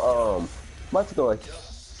about to go, like,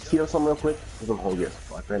 heal something real quick. Because I'm hungry as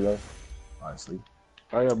fuck right now. Honestly.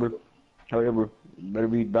 Oh yeah, bro. Oh yeah, bro. You better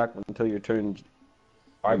be back until your turn.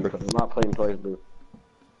 Alright, bro. I'm not playing twice, bro.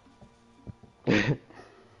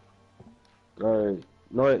 Alright.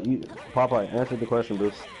 No, Popeye, answer the question,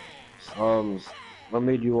 bro. What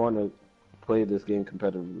made you want to play this game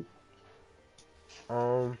competitively?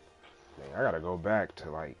 Man, I gotta go back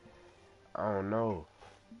to like, I don't know.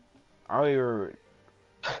 I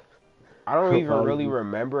don't even really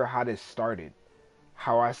remember how this started.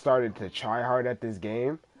 How I started to try hard at this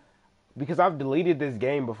game. Because I've deleted this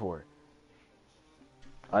game before.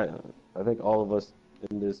 I think all of us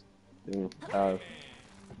in this thing have.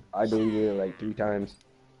 I deleted it like 3 times.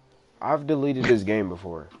 I've deleted this game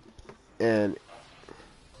before. And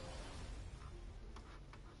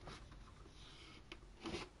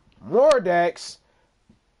Mordex.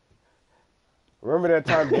 Remember that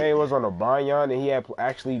time Dane was on a Banyan and he had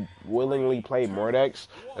actually willingly played Mordex?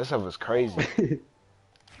 That stuff was crazy.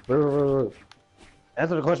 Bro.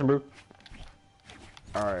 Answer the question, bro.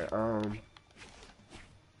 Alright,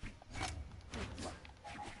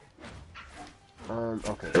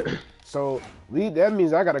 okay. So, that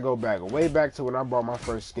means I gotta go back, way back to when I bought my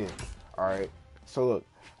first skin. Alright, so look.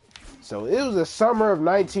 So it was the summer of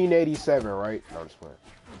 1987, right? No, I'm just playing.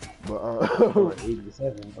 But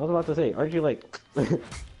 87. I was about to say, aren't you like?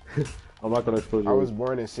 I'm not gonna expose you. I was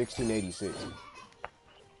born in 1686.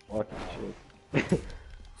 Fucking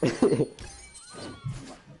shit.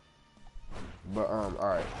 But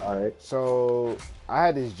alright. Alright. So I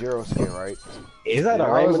had this Jiro skin, right? Is that And a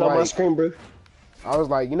I was diamond on my like- screen, bro? I was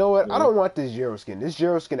like, you know what? I don't want this Jiro skin. This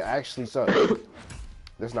Jiro skin actually sucks.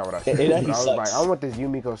 That's not what I said. It But actually I was sucks. like, I want this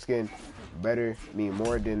Yumiko skin better,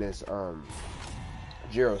 more than this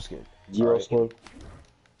Jiro skin. Zero Alright? skin.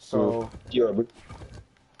 So Zero, bro.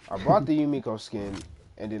 I bought the Yumiko skin,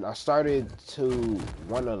 and then I started to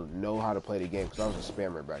want to know how to play the game because I was a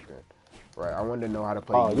spammer back then. Right? I wanted to know how to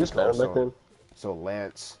play Oh, you spam back then? So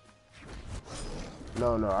Lance.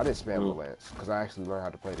 No, I didn't spam with Lance because I actually learned how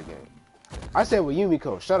to play the game. I said with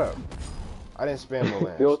Yumiko, shut up. I didn't spam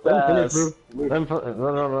with Lance. Let me finish,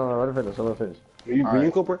 bro. No, let me finish. You All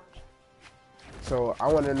right. Yumiko, bro? So I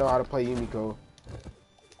wanted to know how to play Yumiko.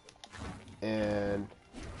 And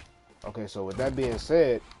okay, so with that being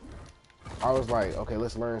said, I was like, okay,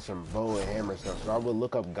 let's learn some bow and hammer stuff. So I would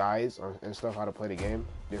look up guides and stuff how to play the game,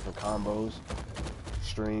 different combos,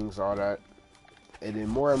 strings, all that. And then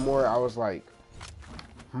more and more, I was like,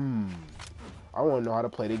 I want to know how to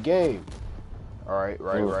play the game. All right,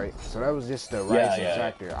 right. So that was just the rising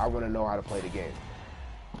factor. I want to know how to play the game.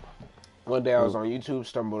 One day I was on YouTube,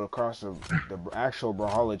 stumbled across the actual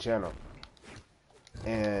Brawlhalla channel,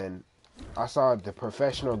 and I saw the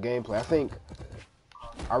professional gameplay. I think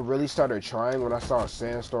I really started trying when I saw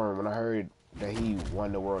Sandstorm, when I heard that he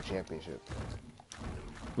won the world championship.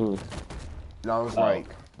 And I was like,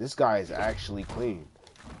 this guy is actually clean,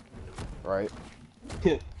 right?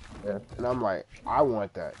 Yeah. And I'm like, I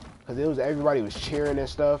want that. Because everybody was cheering and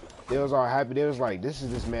stuff. They was all happy. They was like, this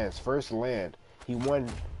is this man's first land. He won,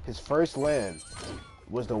 his first land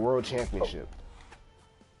was the world championship.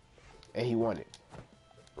 And he won it.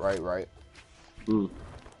 Right.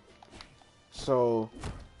 So,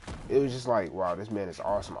 it was just like, wow, this man is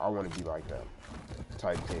awesome. I want to be like that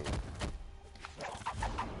type thing.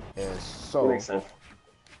 And so, Makes sense.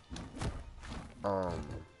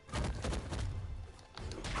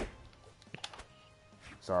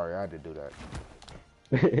 sorry, I had to do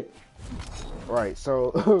that. Right,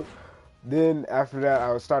 so then after that,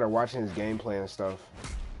 I started watching his gameplay and stuff.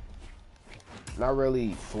 Not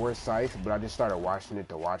really for Scythe, but I just started watching it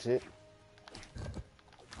to watch it.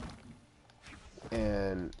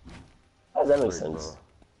 And How does that make Great, sense?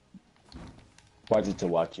 Watch it to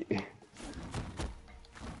watch it.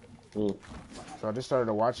 so I just started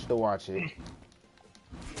to watch it.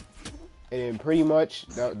 And pretty much,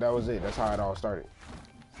 that was it. That's how it all started.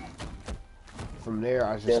 From there,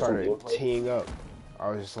 I just started teeing up. I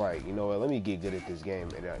was just like, you know what, let me get good at this game.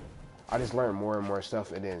 And I just learned more and more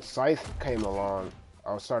stuff. And then Scythe came along.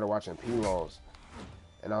 I started watching P-Laws.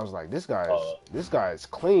 And I was like, this guy is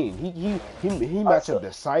clean. He matched up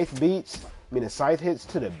the Scythe beats. I mean, the Scythe hits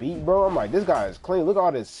to the beat, bro. I'm like, this guy is clean. Look at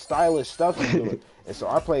all this stylish stuff he's doing. And so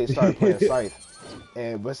I started playing Scythe.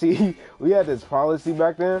 But see, we had this policy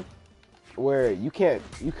back then where you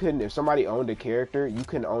couldn't, if somebody owned a character, you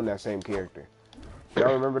couldn't own that same character.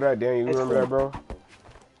 Y'all remember that? Dan, you remember that, bro?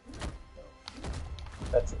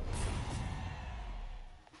 That's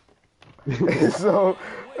it. So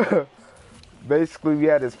basically we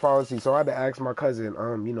had this policy, so I had to ask my cousin,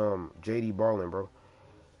 JD Ballin, bro.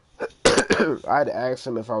 I had to ask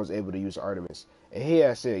him if I was able to use Artemis, and he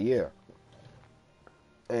had said yeah.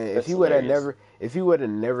 And if he would have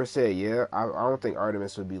never said yeah, I don't think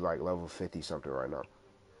Artemis would be like level 50 something right now.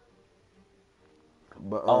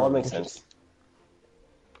 But That makes sense.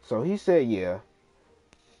 So he said yeah.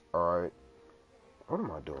 All right. What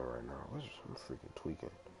am I doing right now? I'm freaking tweaking.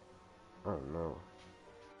 I don't know.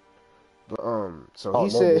 But so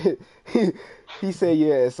said he said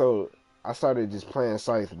yeah, so I started just playing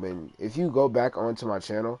Scythe. But if you go back onto my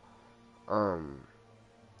channel,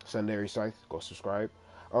 Sundary Scythe, go subscribe.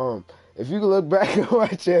 If you can look back on my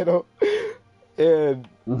channel and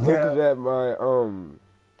look at my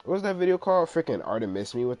what's that video called? Freaking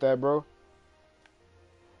Artemis Me with that, bro.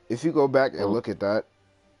 If you go back and look at that,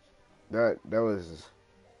 that was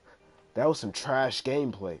some trash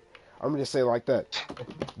gameplay. I'm gonna just say it like that.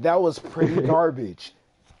 That was pretty garbage.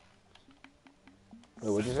 Wait,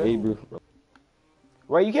 what'd you say? Hey, bro.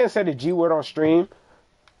 Wait, you can't say the G word on stream.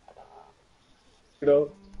 You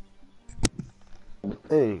know.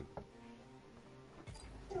 Hey.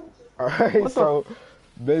 Alright, so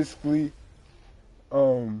basically,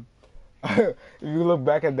 if you look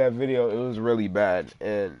back at that video, it was really bad.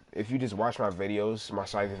 And if you just watch my videos, my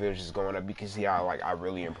Scythe videos just going up, you can see how I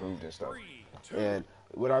really improved and stuff. And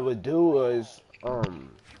what I would do was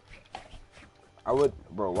I would,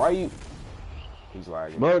 bro. Why you? He's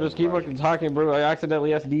lagging. Bro, just He's keep lagging. fucking talking, bro. I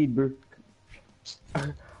accidentally SD'd, bro.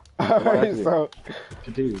 Alright, so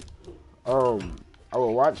Continue. I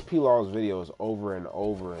would watch P-Law's videos over and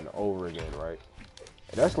over and over again, right?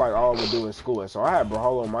 And that's like all I would do in school. And so I had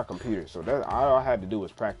Brawlhalla on my computer, so that all I had to do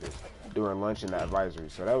was practice during lunch and the advisory.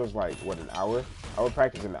 So that was like what, an hour? I would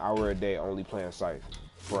practice an hour a day only playing Scythe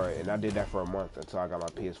and I did that for a month until I got my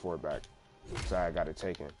PS4 back. So I got it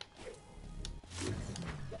taken.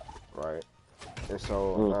 Right. And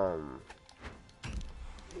so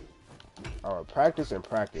I would practice and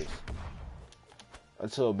practice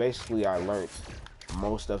until basically I learned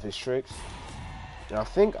most of his tricks. And I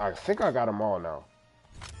think I got them all now.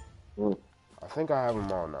 I think I have them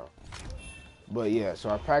all now. But yeah, so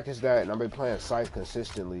I practiced that, and I've been playing Scythe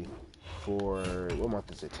consistently for, what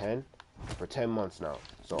month is it, 10? For 10 months now.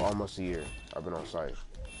 So almost a year I've been on Scythe.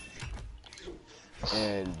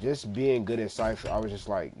 And just being good at Scythe, I was just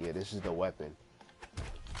like, yeah, this is the weapon.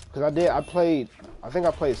 Because I think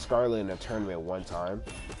I played Scarlet in a tournament one time.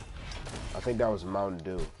 I think that was Mountain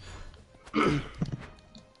Dew.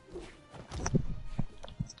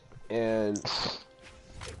 And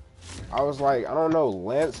I was like, I don't know,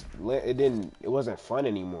 Lance, it wasn't fun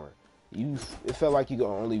anymore. It felt like you could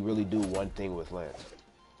only really do one thing with Lance.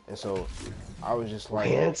 And so I was just like,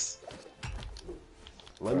 Lance?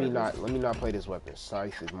 let me not play this weapon.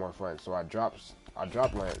 Scythe is more fun. So I dropped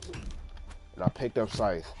Lance and I picked up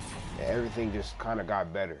Scythe, and everything just kind of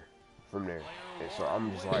got better from there. And so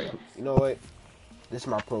I'm just like, you know what? This is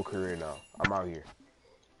my pro career now. I'm out here.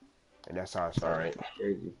 And that's how I started.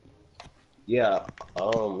 Alright. Yeah,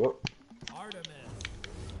 Artemis.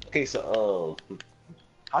 okay, so,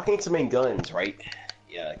 how can you make guns, right?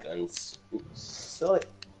 Yeah, guns. So, like,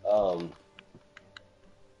 you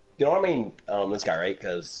know what I mean, this guy, right?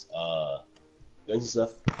 Because, guns and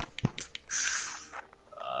stuff.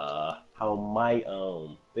 How might,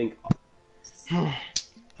 think,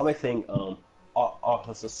 how might think,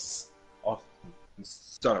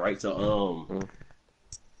 start, right? So,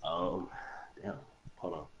 damn,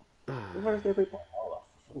 hold on. Where's the people? Oh,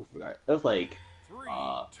 I forgot. It was like, 3,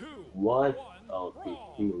 2, one, 1,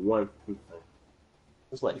 one. It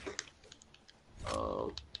was like,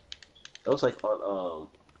 it was like on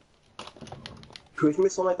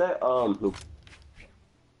Christmas, something like that.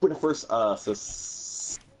 When the first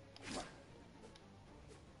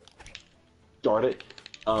started,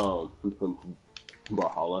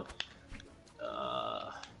 Brawlhalla.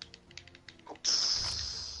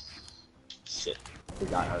 Shit, I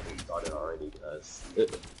forgot how it started already because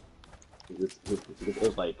it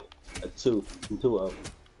was like a two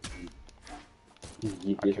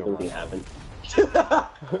everything happened.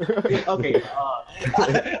 Okay, okay,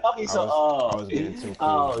 so I was getting too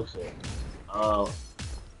cool. shit. I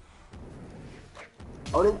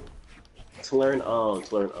wanted to learn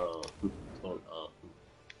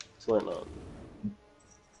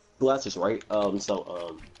blasters, right?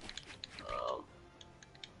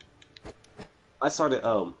 I started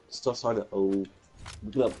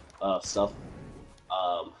looking up stuff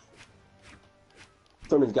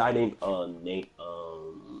from this guy named Omnipie.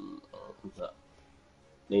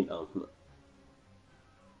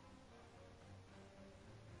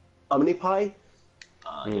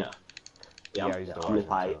 Yeah, Yeah, I used to watch him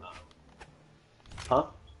Omnipie. too. Huh?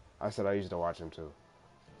 I said I used to watch him too.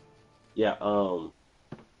 Yeah.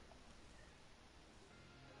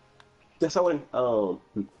 That's how when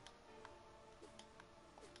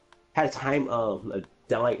had time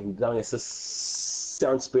down a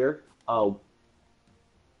Stern Spear.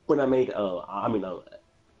 When I made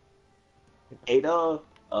Ada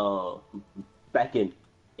back in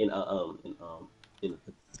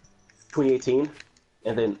 2018,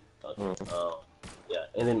 and then yeah,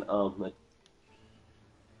 and then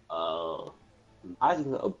I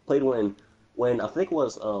played when I think it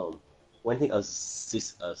was when I think a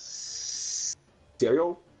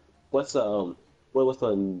stereo. What was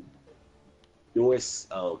the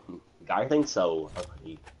newest guy thing? So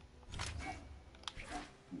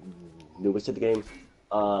newest to the game.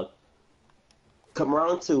 Come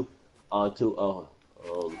around to of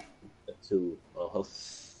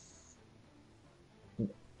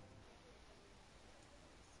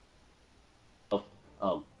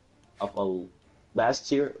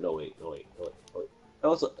last year. No wait. It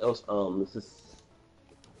was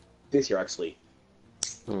this year actually.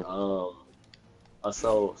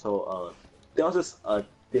 So there was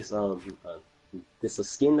this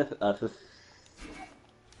skin that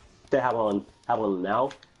they have on now,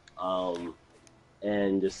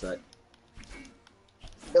 and just it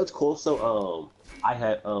was cool. So I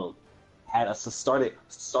had a started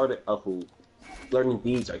learning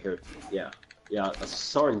beads right here. Yeah, yeah,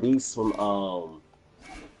 starting beads from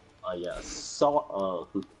yeah. So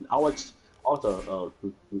I watched also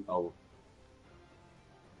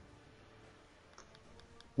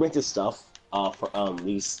rented stuff for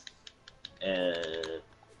these and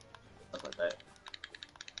stuff like that.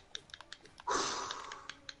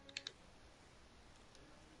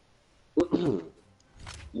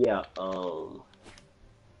 Yeah,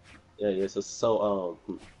 yeah, yeah.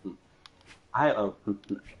 I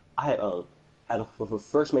I had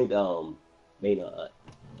first made data,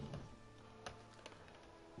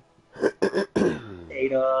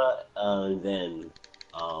 and then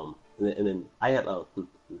I had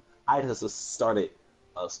just started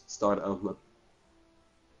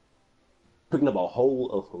picking up a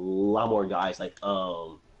whole a lot more guys like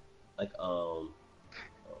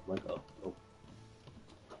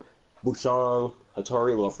Bushong, Hattori,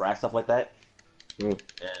 little frack stuff like that. Mm.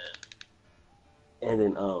 And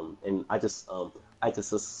then and I just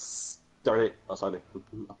started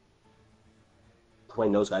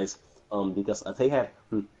playing those guys because they had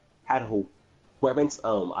whole weapons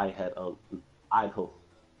I had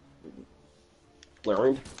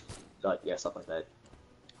learned yeah, stuff like that.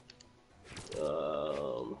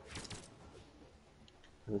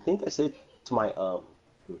 I think I said to my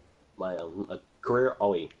career.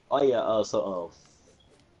 Oh yeah.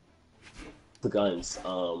 The guns.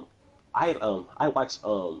 I watch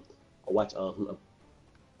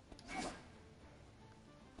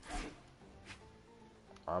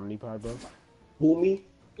Omnipod, bro. Boomy.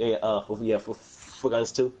 Yeah, for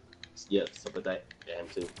guns too. Yeah, stuff like that. Yeah, him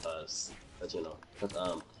too. But you know, 'cause,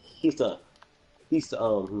 he's the he's the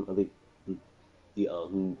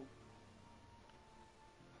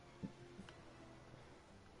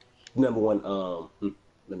number one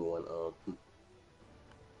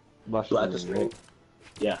black screen. Right?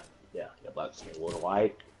 Yeah, yeah, yeah, black screen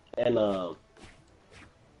worldwide. And now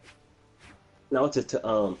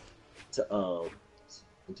to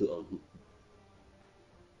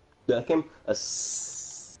become a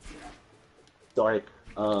started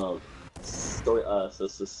story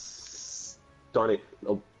started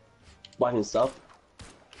watching stuff,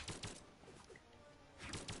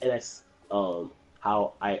 and that's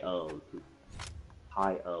how I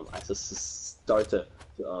just start to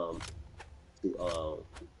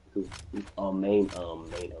main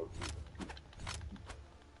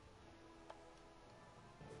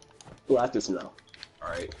well after this now.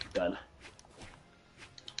 Alright, done.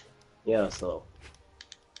 Yeah, so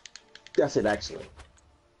that's it actually.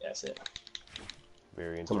 That's it.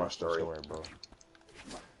 Very To my interesting story. story, bro.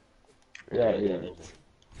 Yeah, Very yeah, interesting.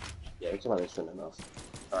 yeah, it's not interesting enough.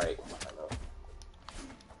 Alright, I know.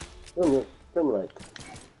 Let me like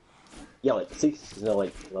yeah, like see, you know,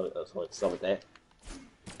 like stuff like that.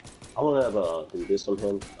 I wanna have do this from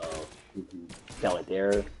him, down like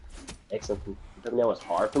there, excellent. That was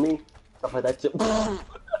hard for me. Stuff like that too.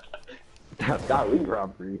 Golly,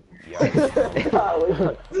 robbery.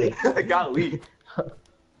 Yeah. Golly.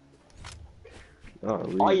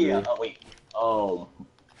 Oh yeah. Oh wait. One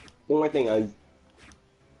more thing. I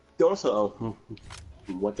also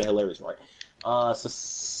what the hell is right? So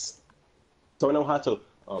don't know how to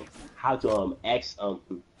X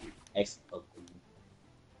X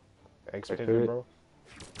pivot, bro.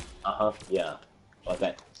 yeah, like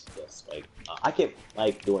that. Yes, like I can't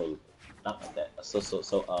like doing not like that.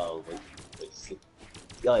 Wait, see.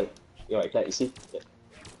 Yeah, like that. You see? Yeah,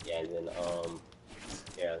 yeah, and then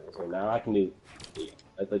yeah. So now I can do yeah,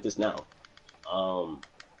 like this now.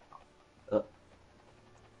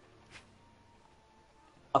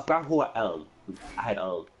 I forgot who I had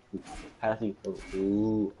to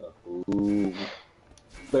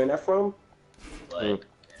learn that from, but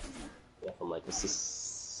yeah, from like this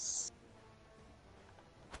is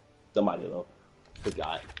somebody though, the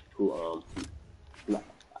guy who I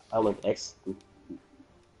don't know if X. Yeah,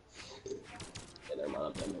 never mind.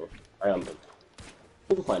 I'm done. Alright, I'm done.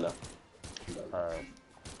 We can find out. Alright.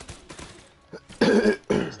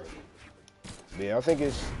 Yeah, I think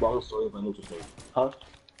it's Long story, but interesting. Huh?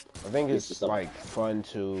 I think It's it's just something. like fun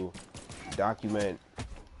to document.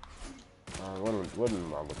 What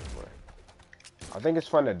am I looking for? I think it's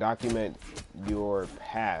fun to document your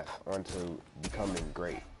path onto becoming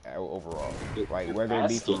great overall. Like Your whether it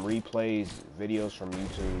be path? from replays, videos from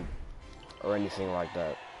YouTube, or anything like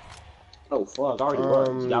that. Oh fuck! I already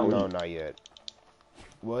won. No, not yet.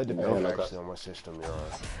 Well, it depends no, actually on what system you're on.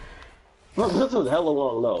 This was hella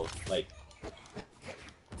long though. Like,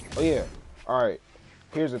 Oh yeah. All right.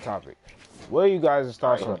 Here's the topic. What are you guys'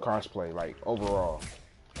 thoughts on Alright. crossplay, like overall?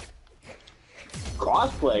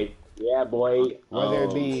 Crossplay. Yeah, boy. Whether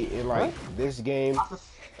it be in like what? this game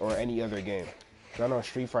or any other game. 'Cause I know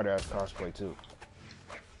Street Fighter has crossplay too.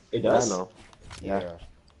 It Yeah, I does. know. Yeah.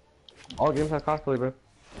 All games have cosplay, bro.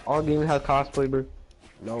 All games have cosplay, bro.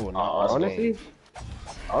 No, not all Honestly, games.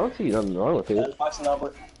 I don't see nothing wrong with it. Box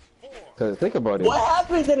number. Cause think about it. What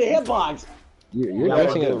happened to the hitbox? You're You gotta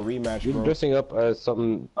dressing do a up. rematch, You're bro. dressing up as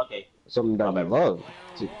something Okay. that you love,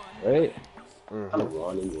 right? I'm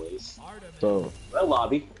wrong anyways. So Well,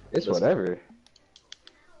 lobby. it's Let's- whatever.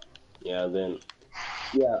 Yeah, then.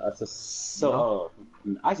 Yeah,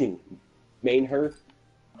 I think main her.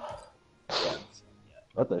 Yeah.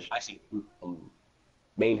 What the? I see.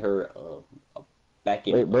 Main her. Back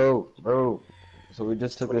in. Wait, bro. So we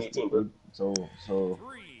just took this. 2018, bro. So.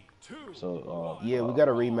 Yeah, we got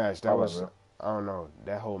a rematch. That hold on, was, bro. I don't know.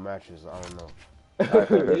 That whole match is, I don't know.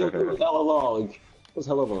 It was hella long. It was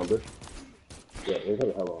hella long, bro. Yeah, it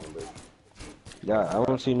was hella long, bro. Yeah, I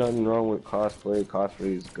don't see nothing wrong with cosplay.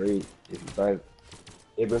 Cosplay is great. If you guys,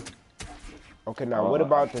 Hey, bro. Okay, now what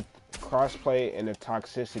about the crossplay and the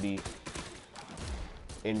toxicity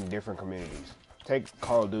in different communities? Take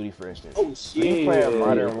Call of Duty for instance. Oh, So you play a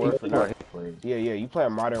Modern Warfare. Not hit play. Yeah, you play a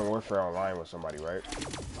Modern Warfare online with somebody, right?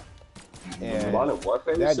 And Modern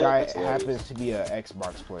Warfare. that you guy said? That's happens to be an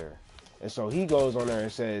Xbox player, and so he goes on there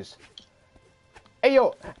and says, "Hey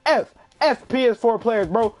yo, F PS4 players,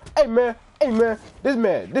 bro. Hey man, this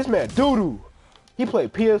man doo doo. He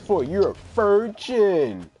played PS4. You're a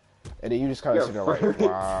virgin." And then you just kind of sit there like,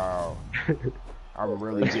 wow, I'm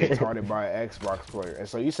really getting taunted by an Xbox player. And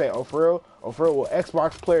so you say, oh for real, well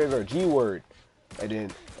Xbox players are G word, and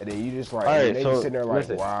then you just like, All right, and they so just sitting there like,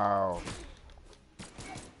 listen. wow.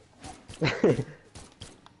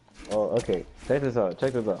 Oh, okay. Check this out. I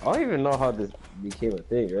don't even know how this became a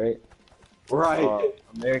thing, right? Right.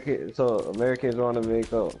 Americans want to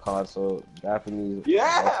make a console. Japanese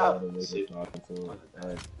Yeah! also want to make Shit. a console.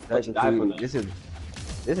 And Let's dive from technically, that.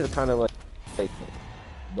 this is kind of like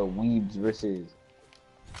the weebs versus.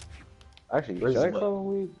 Actually, Versus should I what? call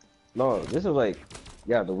them weebs? No, this is like,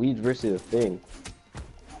 yeah, the weebs versus a thing.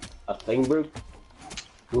 A thing, bro.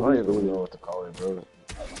 I don't even really know what to call it, bro.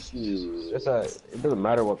 Jesus. It doesn't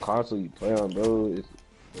matter what console you play on, bro. It's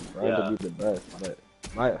trying to be the best.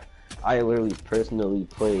 But I literally personally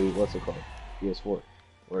play what's it called, PS4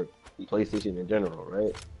 or PlayStation in general,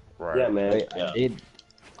 right? Right. Yeah, man. Right? Yeah. I did.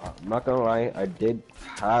 I'm not gonna lie, I did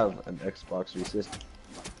have an Xbox 360.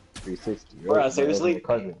 360. Right? Bro, But it was seriously? my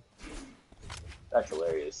cousin. That's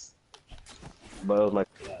hilarious. But it was my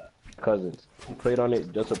Yeah. cousins. He played on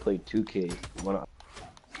it just to play 2K.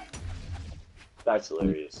 That's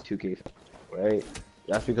hilarious. 2K, right?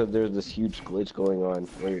 That's because there's this huge glitch going on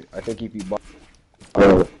where I think if you buy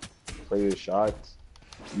players shots,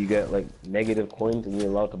 you get like negative coins and you're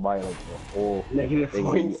allowed to buy like the whole Negative thing.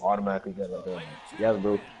 coins? You automatically get like that. Yeah,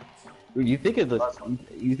 bro. You think it's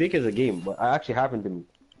a game, but it actually happened to me.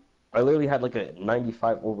 I literally had like a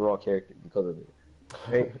 95 overall character because of it.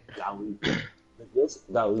 Right? Golly.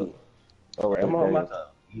 Golly. Oh, right. Come on, I'm Daniel.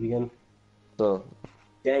 about to eat again. So,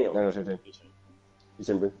 Daniel. Daniel's your turn. You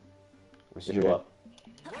said, bro. What's It's your your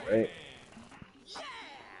name? turn. Right?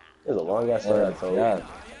 It was a long ass start, so Yeah.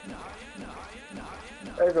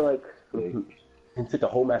 I feel like it took the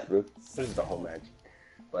whole match, bro. This is the whole match.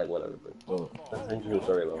 Like whatever, bro. So, That's an interesting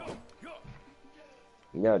story, though.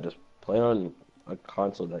 yeah, just play on a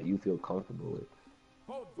console that you feel comfortable with.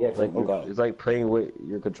 Yeah, It's like it's like playing with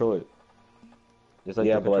your controller. It's like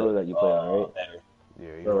yeah, the controller that you play on, right? Better. Yeah,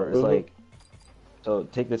 So you're it's right. like, so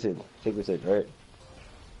take this in, right?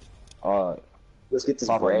 Let's get this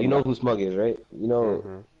Papa, bread. you know who Smug is, right? You know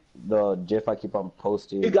Mhm. the GIF I keep on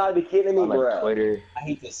posting You gotta be kidding me, on like bro. Twitter I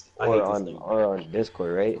hate this. I or hate on this thing.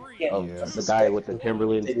 Discord, right? Yeah, Of Yeah. the guy with the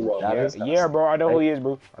Timberlands. Didn't want- Yeah, Jackets. yeah, bro. I know who he is,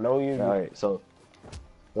 bro. I know who he is. All Bro. right, so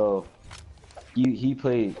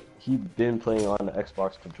he been playing on the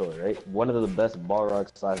Xbox controller, right? One of the best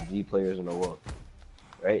Balrog / G players in the world,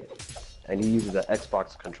 right? And he uses the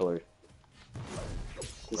Xbox controller.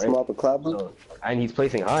 Right? Small the club, bro. So, and he's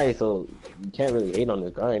placing high, so you can't really hate on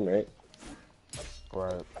this grind, right?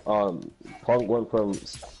 Right. Punk went from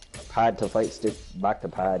pad to fight stick back to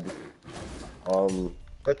pad.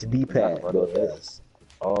 Got the D-pad. Yes.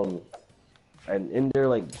 And in there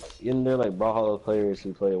like Brawlhalla players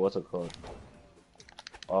who play what's it called?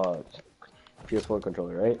 PS4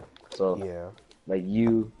 controller, right? So Yeah. like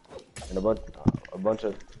you and a bunch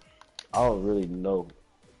of I don't really know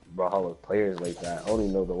Brawlhalla players like that. I only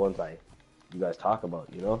know the ones you guys talk about,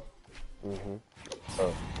 you know? Mhm.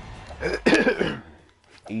 So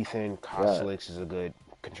Ethan Koslix is a good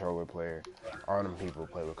controller player. All them people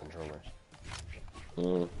play with controllers.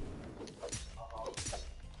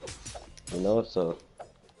 You know, so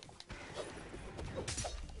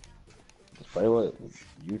just play what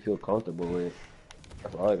you feel comfortable with.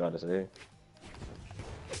 That's all I gotta say.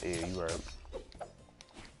 Yeah, you right.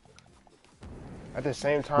 At the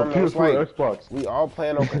same But time, though, it's like Xbox, we all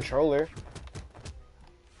playing on controller.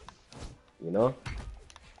 you know?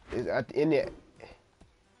 Is at the end. Yeah,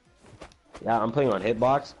 I'm playing on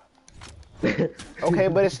Hitbox. Okay,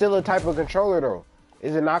 but it's still a type of controller, though.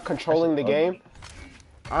 Is it not controlling the game?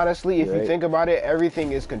 Honestly, if you Right. think about it,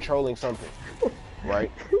 everything is controlling something, right?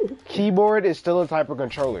 Keyboard is still a type of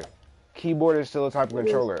controller. Keyboard is still a type of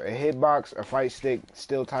controller. A hitbox, a fight stick,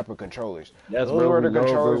 still type of controllers. Yes, Those bro, were we the know,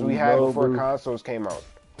 controllers bro, we we had know, before bro. consoles came out.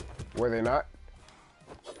 Were they not?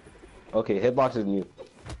 Okay, Hitbox is new.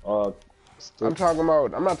 I'm talking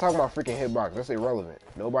about. I'm not talking about freaking hitbox. That's irrelevant.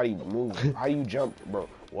 Nobody moves. How you jump, bro?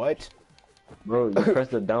 What? Bro, you press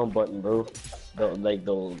the down button, bro.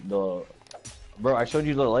 The bro, I showed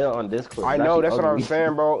you the layout on Discord. I It's know. actually That's what I'm ugly.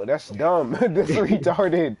 saying, bro. That's dumb. That's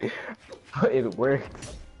retarded. It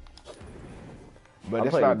works. But I'm that's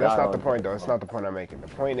playing not God the on point though. it. It's not the point I'm making. The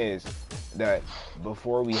point is that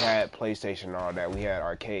before we had PlayStation and all that, we had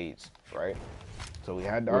arcades, right? So we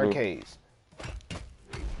had the arcades.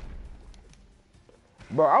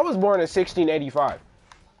 Bro, I was born in 1685.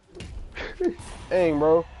 Dang,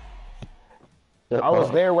 bro. I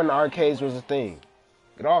was there when the arcades was a thing.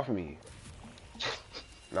 Get off me.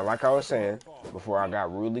 Now, like I was saying, before I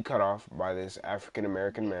got rudely cut off by this African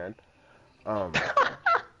American man,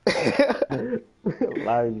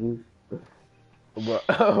 Lying. but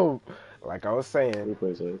like I was saying,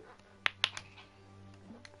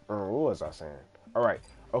 what was I saying? All right,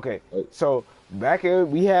 okay. So back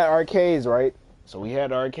in we had arcades, right? So we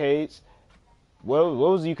had arcades. What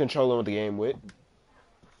was you controlling with the game with?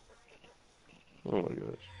 Oh my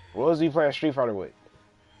gosh. What was you playing Street Fighter with?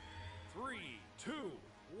 3, 2,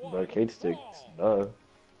 1. The arcade sticks. Duh.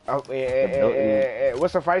 Oh,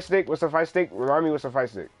 what's a fight stick? What's a fight stick? Remind me what's a fight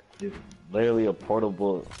stick? It's literally a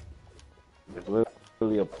portable. It's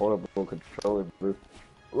literally a portable controller, bro.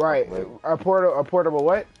 Right, a portable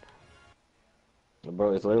what?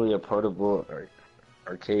 Bro, it's literally a portable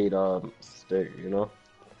arcade stick. You know.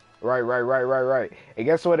 Right. And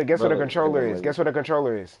guess what? Guess what a Bro, controller is? like- Guess what a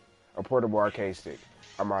controller is? A portable arcade stick.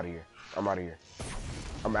 I'm out of here. I'm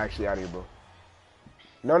actually out of here, bro.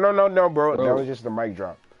 No, bro. Bro. That was just the mic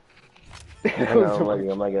drop.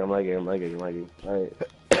 I'm lagging. Alright.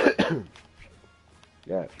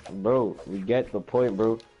 Yeah, bro, we get the point,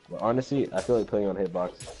 bro. But honestly, I feel like playing on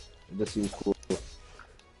Hitbox. It just seems cool.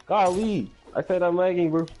 Golly! I said I'm lagging,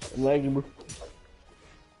 bro. Yeah,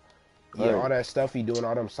 Alright. all that stuff you doing,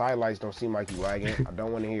 all them sidelights don't seem like you lagging. I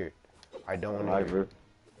don't want to hear it. I don't want to Alright, hear bro. it.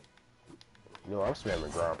 You know, I'm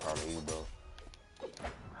spamming ground pound on you, bro.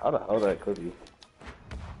 How the hell did I clip you?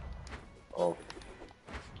 Oh.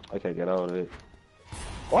 I can't get out of it.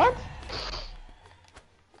 What?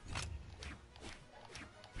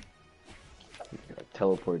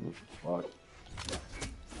 Teleporting. Fuck.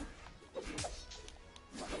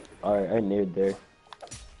 Alright, I neared there.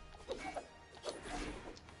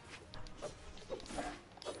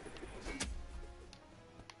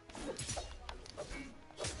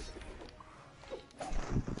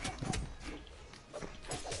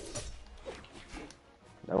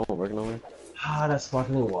 That won't work no way. Ah, that's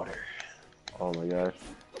sparkling water. Oh my gosh.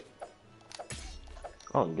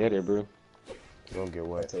 I don't get it, bro. You don't get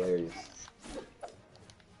what? That's hilarious.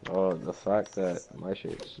 Oh, the fact that my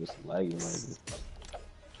shit is just lagging.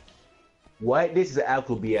 What? This is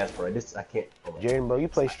actual BS, bro. This I can't. Oh my Jaden, bro, you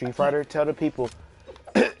play Street Fighter? Tell the people.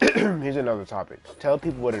 Here's another topic. Tell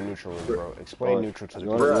people what a neutral is, bro. Explain neutral to the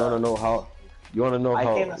You people. wanna know how? You wanna know I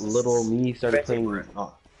how can't- little me started playing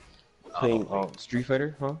Playing, Street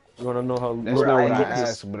Fighter? Huh? You wanna know how? That's Bro, not I what I can't just-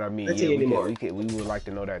 asked, but I mean, Let's yeah, see anymore. we would like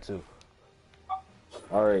to know that too.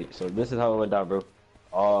 All right, so this is how it went down, bro.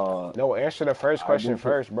 No, answer the first question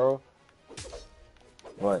neutral- first, bro.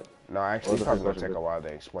 What? No, actually, What was it's the probably first gonna take question, a while to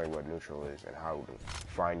explain what neutral is and how to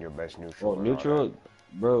find your best neutral. Well, and all neutral,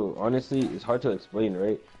 bro. Honestly, it's hard to explain,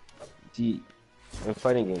 right? See, in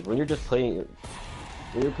fighting games, when you're just playing,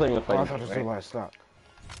 when you're playing a that. Oh, I fighting thought it game, was the right? last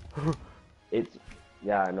stop. It's,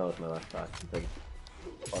 yeah, I know it's my last thought. Because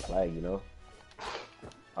fuck lag, you know.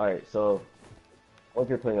 All right, so once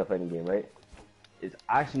you're playing a fighting game, right? It's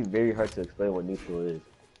actually very hard to explain what neutral is,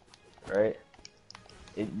 right?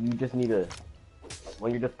 You just need to,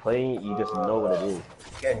 when you're just playing, it, you just know what it is.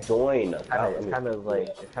 Can't join. It's kind of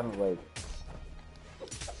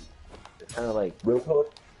like real code.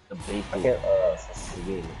 the basic I can't. of the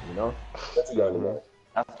game, you know? That's a yarn, man.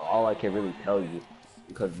 That's all I can really tell you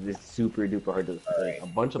because it's super duper hard to explain. Alright. A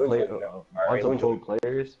bunch of We'll players, join now. a bunch Alright, of pro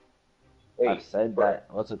players, I've said bro, that.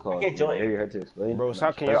 What's it I called? can't It's join. very hard to explain. Bro, And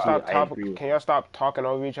stop. Can y'all especially, stop I agree with. Can y'all stop talking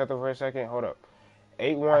over each other for a second? Hold up. I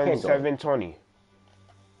can't join. 81720.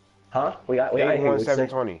 Huh? We got. I hear what you say.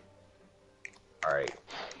 81720. All right.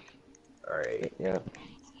 All right. Yeah,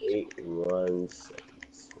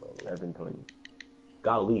 81720. 720.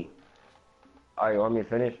 Golly. All right, you want me to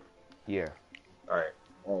finish? Yeah. All right.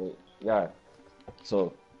 All right. Yeah.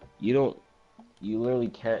 So you literally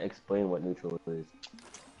can't explain what neutral is.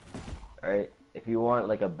 All right. If you want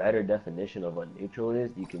like a better definition of what neutral is,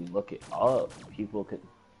 you can look it up. People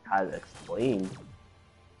has explained.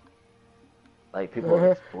 Like people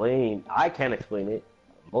explain. I can't explain it.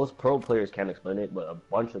 Most pro players can't explain it, but a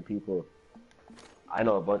bunch of people. I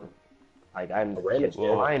know a bunch. Like I'm random well,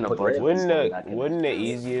 channel. I ain't a Put bunch of random. people that can Wouldn't the explain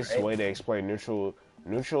it, easiest right? way to explain neutral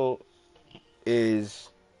is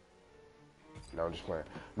no, I'm just playing.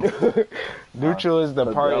 Neutral is the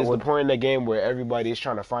But part that is the would point in the game where everybody is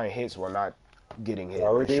trying to find hits while not getting hit.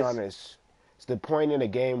 Oh, it It's is? trying to. It's the point in the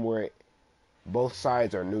game where both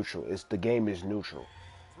sides are neutral. It's the game is neutral.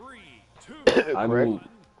 3, 2, I Correct? mean,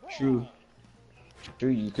 true.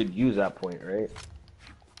 You could use that point, right?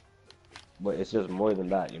 But it's just more than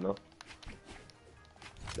that, you know.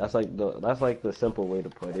 That's like the simple way to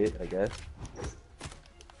put it, I guess.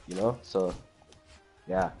 You know, so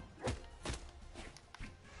yeah.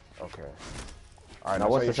 Okay. All right. Now,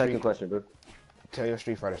 what's the second question, bro? Tell your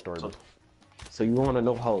Street Fighter story. Bro. So you want to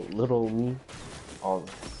know how little me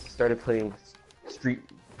started playing Street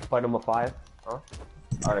Fighter 5? Huh?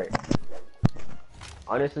 All right.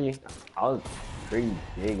 Honestly, I was pretty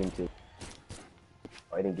big into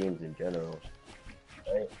fighting games in general,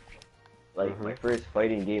 right? Like my first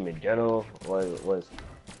fighting game in general was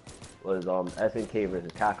SNK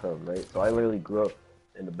versus Capcom, right? So I literally grew up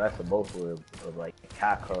in the best of both worlds of like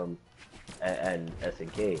Capcom and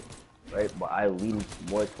SNK, right? But I lean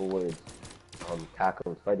more towards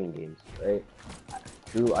Capcom's fighting games, right?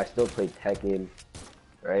 True, I still play Tekken,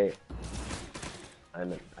 right?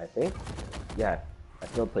 And I think, yeah, I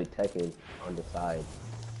still play Tekken on the side,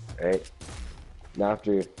 right? And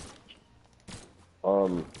after,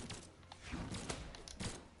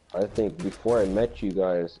 I think before I met you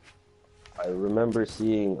guys, I remember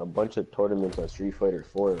seeing a bunch of tournaments on Street Fighter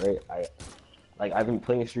 4, right? I've been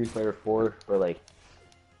playing Street Fighter 4 for like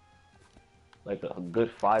a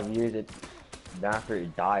good 5 years. After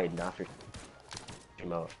it died, and after it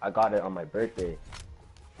came out, I got it on my birthday.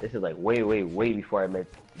 This is like way before I met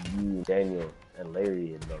you, Daniel, and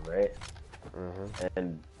Larry and them, right?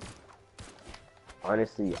 And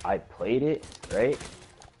honestly, I played it, right?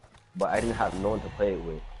 But I didn't have no one to play it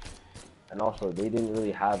with. And also, they didn't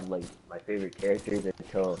really have like my favorite characters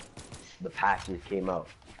until the patches came out.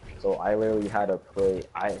 So I literally had to play.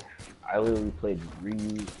 I literally played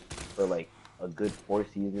Ryu for like a good 4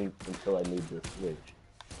 seasons until I made the switch.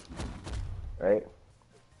 Right?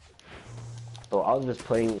 So I was just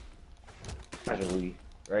playing casually,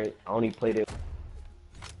 right? I only played it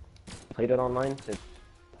online since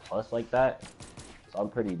plus like that. So I'm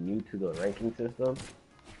pretty new to the ranking system.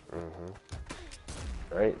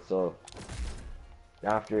 Right? So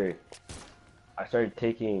after I started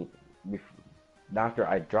taking, after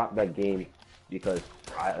I dropped that game because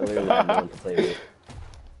I literally had no one to play with.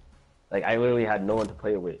 Like I literally had no one to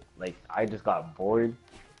play with. Like I just got bored.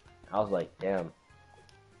 I was like, damn,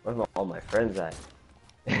 where's all my friends at?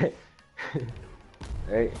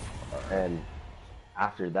 Right? And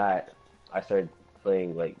after that, I started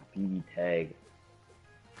playing like BB Tag.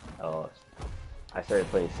 I started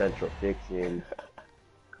playing Central Fiction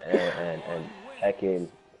and Tekken.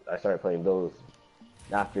 I started playing those.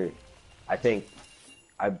 After, I think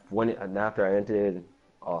after I entered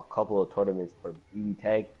a couple of tournaments for BB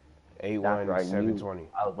Tag. After I knew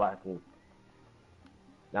I was lacking.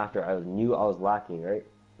 After I knew I was lacking, right?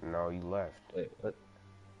 No, you left. Wait, what?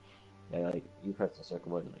 Yeah, like you pressed the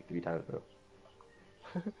circle button like 3 times, bro.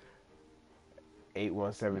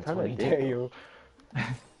 81720 Daniel.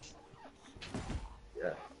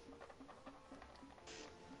 Yeah.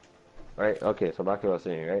 Right. Okay. So back to what I was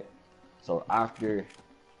saying, right? So after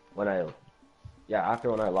when I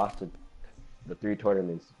lost the 3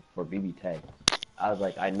 tournaments for BB Tag, I was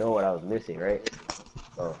like, I know what I was missing, right?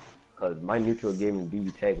 So, cause my neutral game in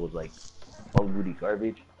BB Tag was like bum booty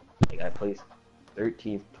garbage. Like I placed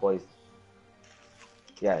 13th twice.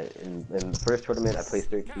 Yeah, in the first tournament I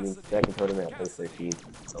placed 13th. Second tournament I placed 13th.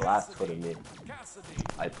 The last tournament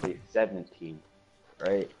I placed 17th.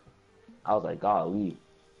 Right? I was like, golly,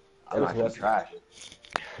 I'm actually trash.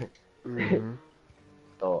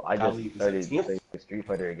 So I just started playing Street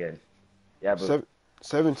Fighter again. Yeah, but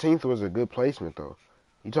 17th was a good placement though.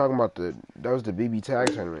 You talking about that was the BB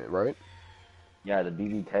Tag tournament, right? Yeah, the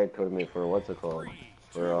BB tag tournament for what's it called?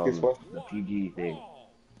 For Guess what? the PG thing.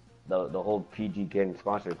 The whole PG getting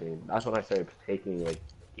sponsor thing. That's when I started taking like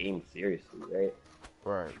games seriously, right?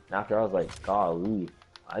 Right. And after I was like, golly,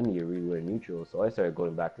 I need to rewear neutral, so I started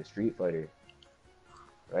going back to Street Fighter,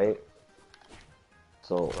 right?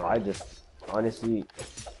 So I just honestly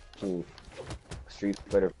to Street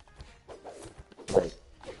Fighter, like,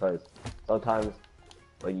 because sometimes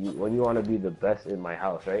when you want to be the best in my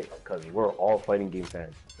house, right? Because we're all fighting game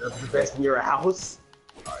fans. That's the best in your house.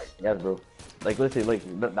 Yes, bro. Like, listen, like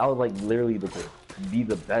that was like literally the goal, to be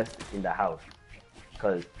the best in the house.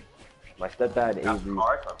 Because my stepdad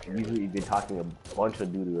Avery usually been talking a bunch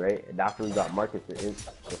of doo-doo, right? And after we got Marcus,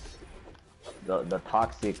 the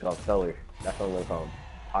toxic feller. That's what I'm gonna call him,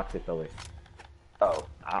 toxic feller. Oh,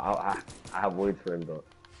 I have words for him though,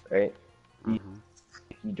 right? He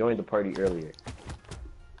joined the party earlier.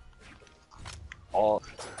 All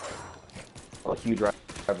a huge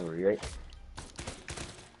rivalry, right?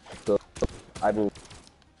 So I've been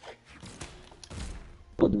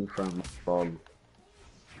do from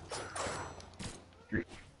Street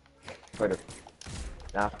Fighter.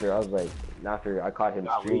 After I was like, after I caught him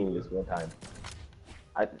streaming this one time,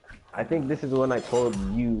 I think this is when I told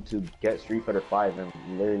you to get Street Fighter 5 and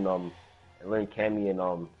learn Cammy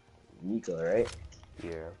and Mika, right?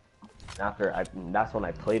 Yeah. That's when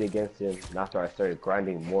I played against him, and after I started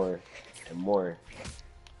grinding more and more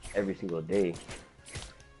every single day,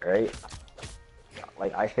 right?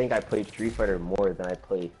 Like, I think I played Street Fighter more than I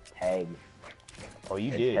played Tag. Oh,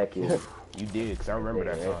 you did. Tekken. You did, because I remember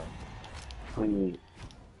that time. Completely.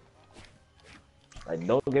 Like,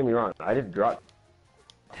 don't get me wrong, I just dropped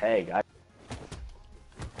Tag. I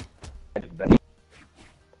just bet.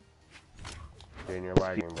 Then you're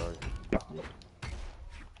lagging, bro.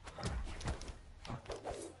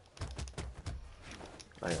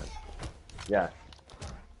 Yeah.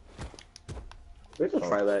 we can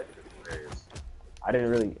try that. I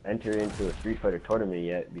didn't really enter into a Street Fighter tournament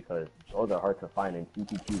yet because those are hard to find and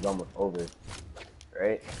TTQ is almost over,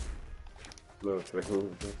 right?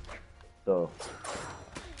 So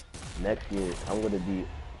next year I'm gonna be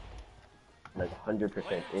like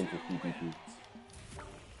 100% into CPT.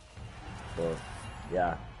 So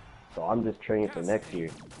yeah, so I'm just training for next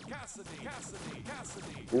year.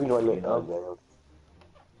 You know what?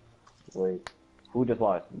 Wait, who just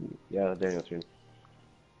lost? Yeah, Daniel's turn.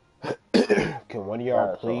 Can one of y'all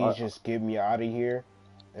Yeah, so please just get me out of here?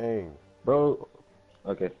 Hey. Bro,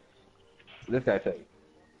 okay. This guy said,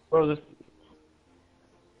 bro, this.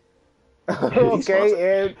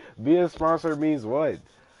 Okay, and being sponsored means what?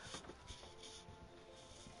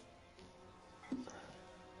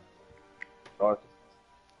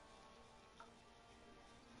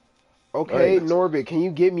 Okay, Right. Norbit, can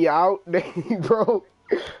you get me out, bro?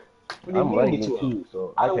 What do you I'm mean lagging get you too,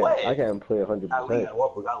 so Out of what? I can't play 100%.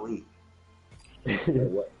 Got leave.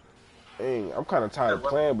 What? Dang, I'm kind of tired of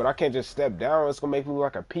playing, but I can't just step down. It's gonna make me look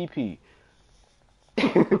like a pee-pee.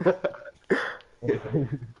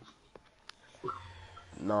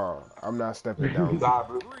 No, I'm not stepping down. And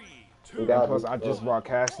plus, I just bought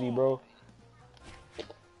Cassidy, bro.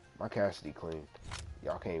 My Cassidy clean.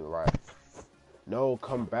 Y'all can't even lie. No,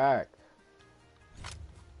 come back.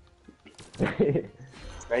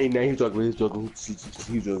 Ain't he's talking. He's talking.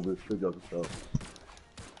 He's talking stuff.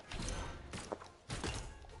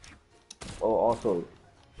 Oh, also,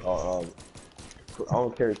 I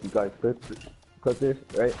don't care if you guys clip this,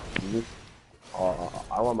 right? You just,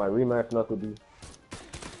 I want my rematch Knuckle D.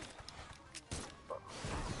 I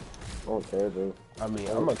don't care, bro. I mean,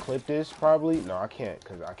 I'm gonna clip this probably. No, I can't,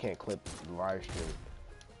 because I can't clip the live stream.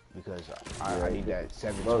 Because I need that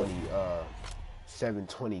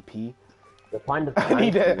 720p. Find the I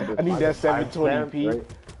need that 720p.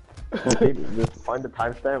 Right? Just find the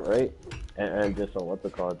timestamp, right? And just what's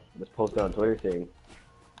it called? Just post it on Twitter saying,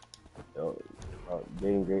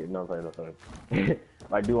 being great. No, I'm sorry.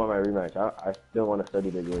 I do want my rematch. I still want to study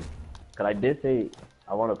the game. Cause I did say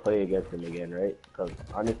I want to play against him again, right? Cause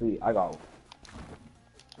honestly, I got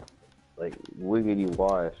like wiggity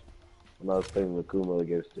washed when I was playing with Kuma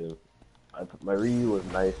against him. My Ryu was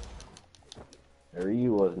nice. My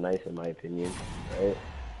Ryu was nice in my opinion, right?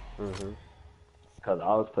 Because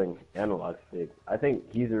I was playing analog stick. I think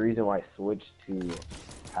he's the reason why I switched to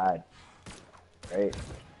pad, right?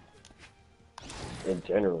 In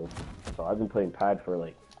general. So I've been playing pad for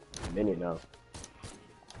like a minute now.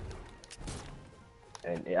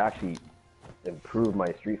 And it actually improved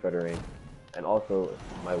my Street Fighter rank. And also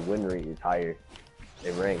my win rate is higher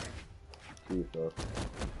in rank too, so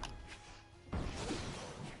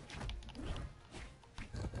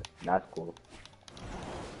that's cool.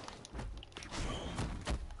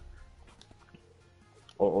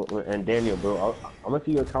 And Daniel, bro, I'm gonna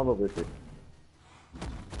see your combo breaker.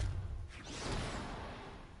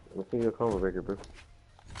 I'm gonna see your combo breaker, bro.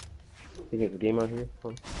 Think it's a game out here?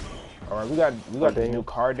 Huh? All right, we got this Daniel. new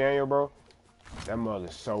car, Daniel, bro. That mug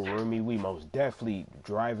is so roomy. We most definitely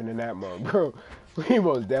driving in that mug, bro. We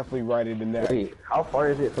most definitely riding in that. Wait, how far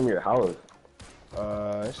is it from your house?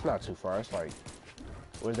 It's not too far. It's like,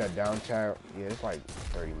 what is that, downtown? Yeah, it's like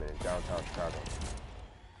 30 minutes downtown Chicago.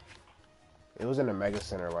 It was in the Mega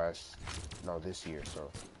Center this year,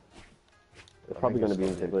 so. It's probably gonna be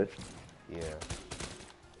in Tiglis. Yeah.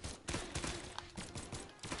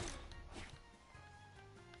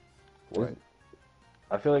 What?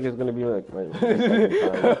 I feel like it's gonna be like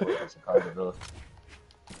Chicago,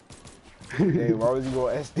 Hey, why was you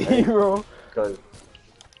going SD, bro? Because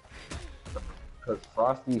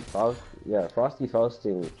Frosty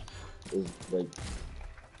Fausting is like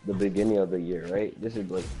the beginning of the year, right? This is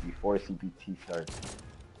like before CPT starts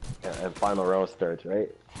and final round starts, right?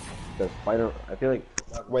 Because I feel like.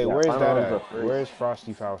 Wait, yeah, where's that at? first. Where's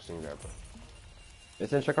Frosty Fausting at, bro?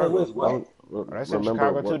 It's in Chicago. Oh, that's in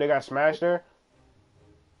Chicago too. They got smashed there.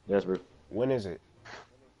 Yes, bro. When is it?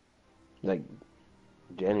 Like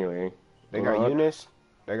January. They got Eunice.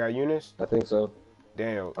 They got Eunice. I think so.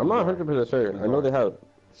 Damn. I'm not 100% sure. I know they have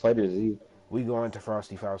Fighter Z. We going to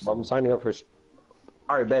Frosty But Fausting. I'm signing up for.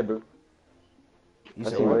 Alright, bet, bro. You I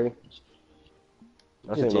said see what? January.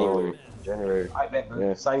 I see January. I bet, bro.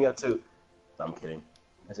 Yeah. Sign me up too. I'm kidding.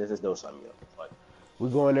 There's no sign me up. Like, We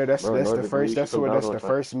going there. That's Bro, the Northern first. Beach, That's come where. down That's to the the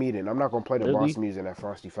first meeting. I'm not gonna play the Really? boss music at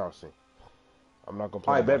Frosty Fausting. I'm not gonna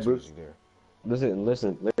play Alright, the bet, boss bro. music there.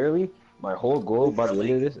 Listen. Literally, my whole goal by the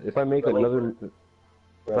end of this, if I make another,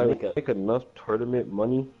 if I make enough tournament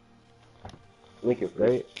money, link it,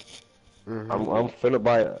 right? Mm-hmm. I'm finna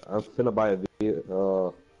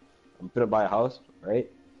buy a house, right?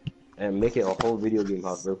 And make it a whole video game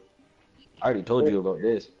house, bro. I already told you about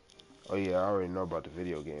this. Oh yeah, I already know about the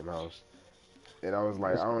video game house. And I was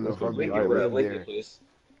like, I don't know let's if I'm go be link able to it, live link there. it, please.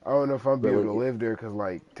 I don't know if I'm be Bro, able to link live there because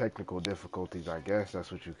like technical difficulties. I guess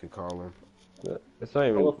that's what you could call them. It's not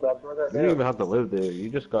even. Hella fat, bro. You don't even have to live there. You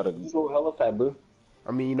just gotta You go hella fat, bro.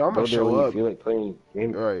 I mean, you know, I'm go gonna there when show you up. feel like playing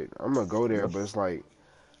games. Right, I'm gonna go there, but it's like,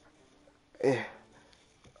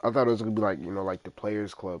 I thought it was gonna be like, you know, like the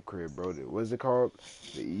Players Club crib, bro. What's it called?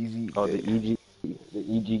 The Easy. Oh, the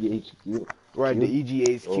EGHQ. Right, the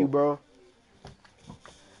EGHQ, Oh. bro.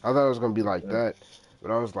 I thought it was gonna be like that, but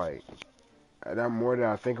I was like, that more that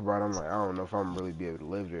I think about it, I'm like, I don't know if I'm really be able to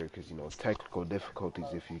live there because, you know, technical difficulties.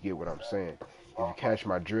 If you get what I'm saying, if you catch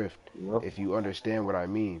my drift, You know? if you understand what I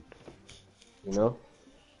mean. You know?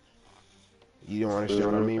 You don't understand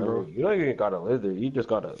what I mean, bro? You don't even gotta live there. You just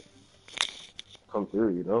gotta come through,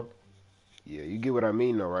 you know? Yeah, you get what I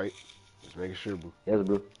mean, though, right? Just making sure, bro. Yes,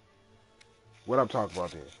 bro. What I'm talking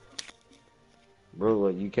about then? Bro,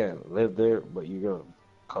 like, you can't live there, but you're gonna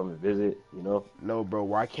come and visit, you know? No, bro.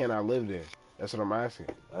 Why can't I live there? That's what I'm asking.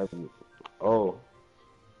 Oh.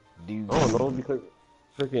 Do you? I don't know, because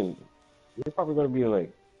freaking, you're probably gonna be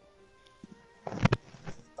like.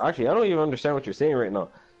 Actually, I don't even understand what you're saying right now.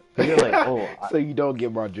 Cause you're like, oh, So you don't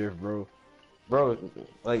get my drift, bro. bro,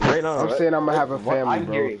 like right now. I'm saying I'm gonna have a what family, I'm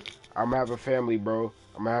bro. hearing- I'm gonna have a family, bro.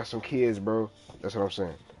 I'm gonna have some kids, bro. That's what I'm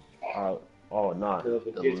saying. Oh, nah. The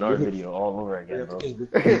Lunar video all over again, bro.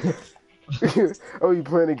 Oh, you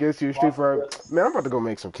playing against your Street Fighter? Man, I'm about to go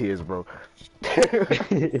make some kids, bro.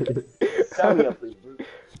 Sign me up, please, bro.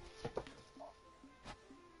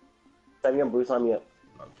 Sign me up, bro. Sign me up.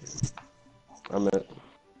 I'm at.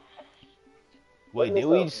 Wait, did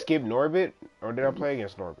we skip Norbit? Or did I play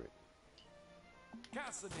against Norbit?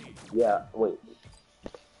 Cassidy. Yeah, wait.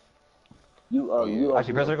 You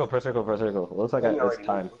Actually, press circle. Looks like it's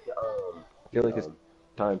time. I feel like it's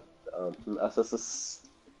time.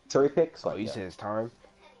 Terry picks. Oh, you said it's time?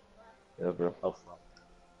 Yeah, bro.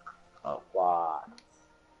 Oh, wow.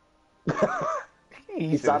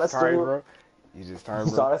 He saw said it's that time, stream? bro. You just time,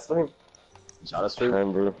 You saw bro. that stream? You saw that stream?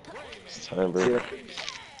 Time, bro. It's time, bro.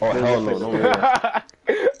 Oh, hell no, no way.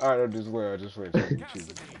 Alright, I'm just wait.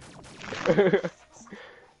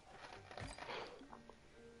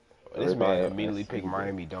 This man immediately picked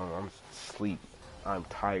Miami Dome. I'm asleep. I'm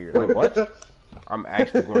tired. Wait, what? I'm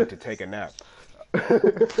actually going to take a nap.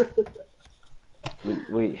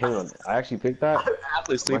 Wait, hang on. I actually picked that? I'm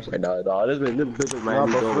actually sleep right now, dog. This been Nah,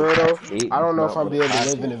 but for real though, I don't know if I'm be be able to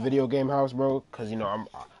live in a video game house, bro. Cause you know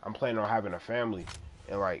I'm planning on having a family,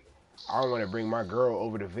 and like I don't want to bring my girl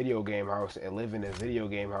over to video game house and live in a video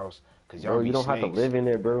game house. Cause y'all Bro, be you don't snakes. have to live in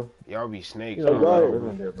there, bro. Y'all be snakes. You don't bro. have to live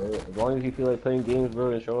in there, bro. As long as you feel like playing games,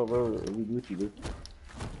 bro, and show up, bro, we Gucci, bro.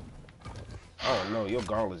 I don't know. Your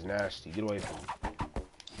girl is nasty. Get away from me.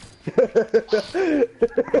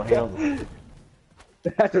 Oh, hell no.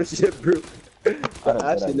 That's some shit, bro. I don't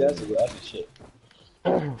Actually, know. that's That's the shit.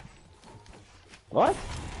 what?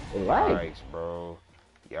 It lagged. Yikes, bro.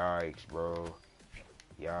 Yikes, bro.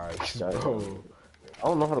 Yikes, Sorry. bro. I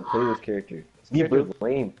don't know how to play this character. This You, character's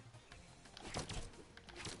lame.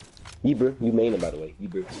 Bro. You main him, by the way. You,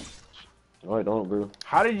 bro. No, I don't, bro.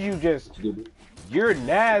 How did you just... You, bro. You're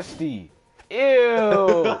nasty.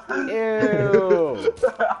 Ew. Ew.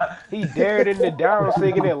 He dared in the down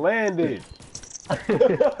sig and it landed.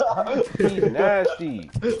 He's nasty.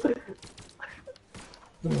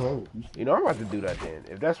 You know, I'm about to do that then.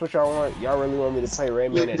 If that's what y'all want, y'all really want me to play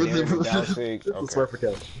Rayman and dare in the down sig?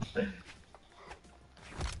 Okay.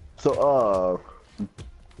 So,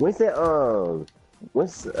 when's that,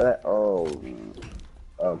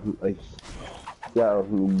 like, yeah,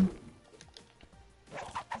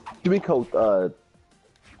 Yumiko,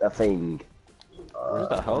 that thing, What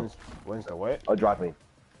the hell? When's the what? dropping.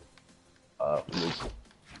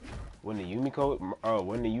 When the Yumiko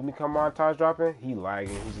montage dropping? He's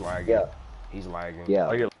lagging. Yeah. He's lagging. Yeah.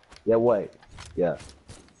 Oh, you're Yeah, what? Yeah.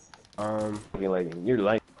 lagging. You're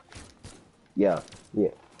lagging. Yeah. Yeah.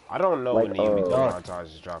 I don't know Like, when the Yumiko montage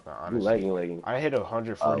is dropping, You honestly. lagging. I hit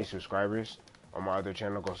 140 subscribers on my other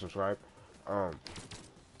channel. Go subscribe.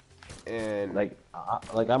 And Like,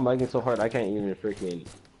 I'm lagging so hard I can't even freaking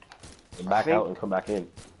back think- out and come back in.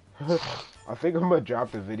 I think I'm gonna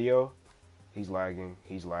drop the video. He's lagging.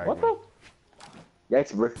 What the?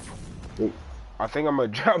 Yikes, bro. I think I'm gonna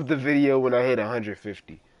drop the video when I hit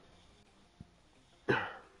 150.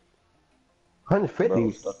 150?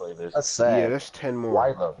 Bro, stuff like this. That's sad. Yeah, that's 10 more.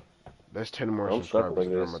 Why though? That's 10 more Don't suck subscribers like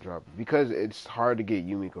that I'm this. gonna drop. Because it's hard to get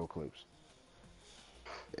Yumiko clips.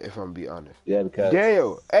 If I'm be honest. Yeah, because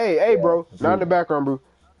Daniel, hey, bro. Not in the background, bro.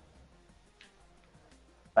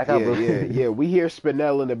 back out, bro. Yeah. We hear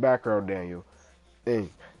Spinell in the background, Daniel. Hey.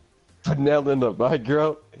 Nailed in the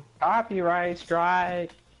background. Copyright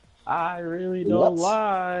strike. I really What? don't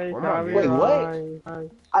like Where am I Wait, copyright.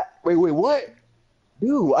 what? Wait, what?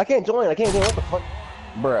 Dude, I can't join. What the fuck?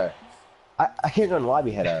 Bruh. I can't go in the lobby,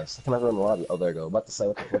 head ass. I cannot go in the lobby. Oh, there you go. About to say,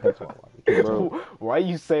 what the fuck? I'm talking Bro, why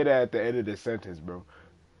you say that at the end of the sentence, bro?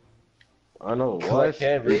 I know. What? What?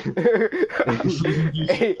 Can't be.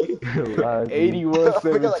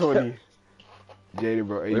 81-720. Jaden,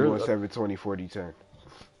 bro. 81-720 40-10.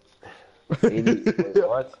 80, wait,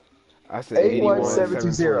 what? I said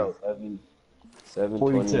 81-720.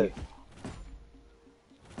 720. 40.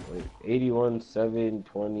 Wait,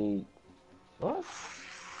 81-720. What?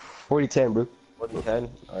 40-10, bro. 40-10?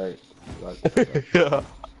 Alright.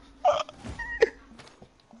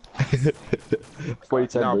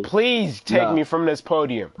 40-10, Now, bro. please take Nah. me from this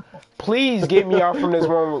podium. Please get me out from this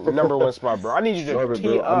number one spot, bro. I need you to Sorry, tee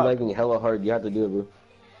bro. I'm up. lagging hella hard. You have to do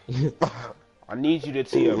it, bro. I need you to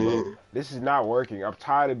tee up, bro. This is not working. I'm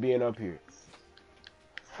tired of being up here.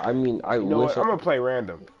 I mean, I You know wish what? I'm gonna play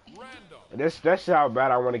random. That's how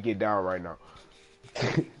bad I want to get down right now.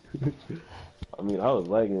 I mean, I was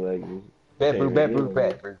lagging. Bad, bro.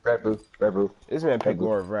 This man picked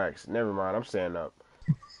Lord Vrax. Never mind. I'm staying up.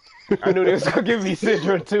 I knew they was gonna give me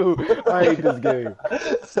Sidra too. I hate this game.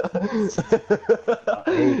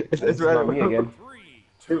 Hey, it's not random me again.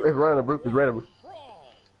 It's random, bro. It's random.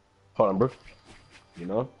 Hold on, bro. You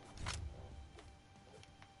know?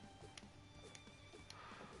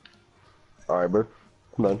 Alright, bro.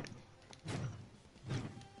 Come on.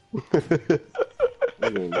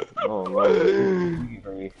 Oh,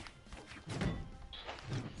 no.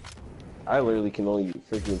 I literally can only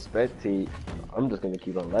freaking spectate. I'm just gonna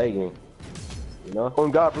keep on lagging. You know? Oh,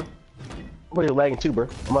 God, bro. But you're lagging too, bro.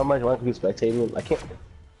 I'm not keep spectating. I can't.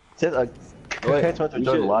 Says I can't turn to we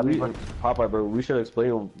join the should- lobby. we- Popeye, bro. We should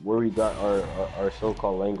explain where we got our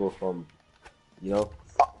so-called lingo from. You know?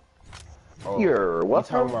 Oh, Here, what's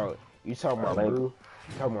you talking about? You talking about Like- brew?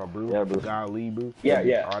 You talking about brew? Yeah, bro. Golly, brew.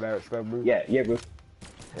 Yeah. All that stuff, brew. Yeah, bro.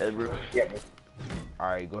 Yeah, bro. Yeah, bro. All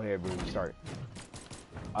right, go ahead, brew. Start.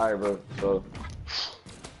 Alright, bro. So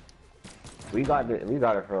we got it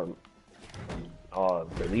from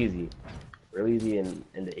Real Easy and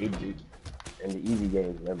the Easy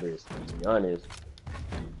Games members. To be honest,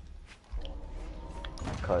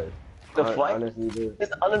 cause The flight? honestly, dude,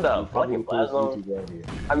 It's under the I'm probably fucking the coolest blast YouTuber out here.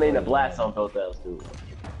 I mean, the blast on both else, too.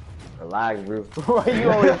 Relax, bro. Why you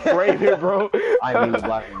always afraid it, bro? I mean the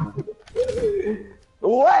blast one.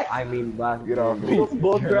 What? I mean the blast. Get off me. You're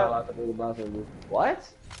not allowed to do the blast one, bro. What?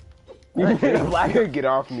 You mean the blast? Get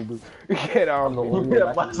off me, bro. Get off me. You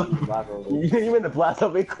the blast one. You mean the blast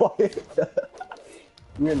up? Be quiet.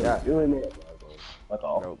 You in there? What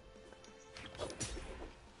the? Nope.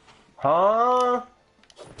 Huh?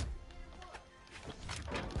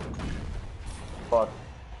 fuck?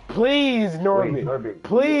 Please, Wait, Norbit. Norbit.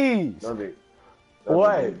 Please. Norbit.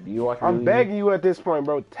 What? Do you watch I'm movies? begging you at this point,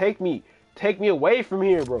 bro. Take me away from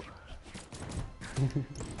here, bro.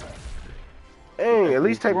 Hey, at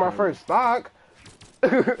least take my first stock.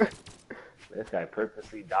 This guy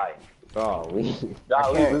purposely died. Oh,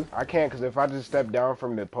 I can't, because if I just step down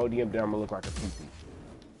from the podium, then I'm gonna look like a pee-pee.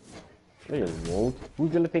 No, you won't.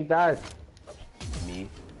 Who's gonna think that? Me.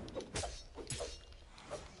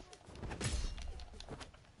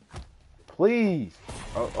 Please.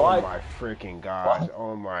 Oh my freaking gosh. What?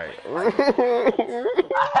 Oh my.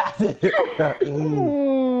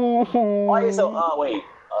 Why are you so? Wait.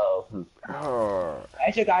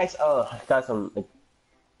 Actually, guys. Got some.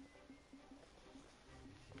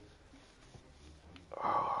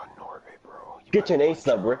 Oh, Norbit, bro. Get your names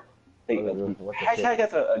up, bro. What the Hashtag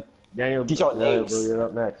got a. Daniel, Teach our Daniel, names. bro, you're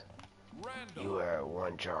up next. You had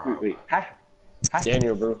one job. Wait.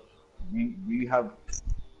 Daniel, bro. You have.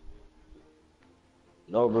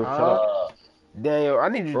 No, bro, shut Huh? up. Daniel, I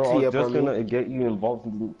need you to Bro, I tee was up just on gonna me. get you involved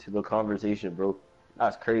into the conversation, bro.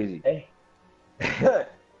 That's crazy. Hey. I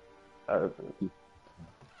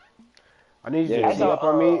need you Yeah, to tee up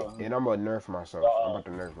on me, uh, and I'm gonna nerf myself. I'm about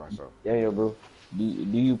to nerf myself. Daniel, bro. Do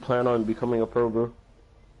you plan on becoming a pro, bro?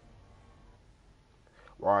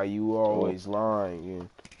 Why you always lying?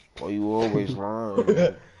 Why you always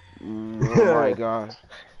lying? Oh my god.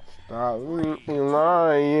 Stop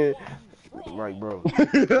lying. Like, bro.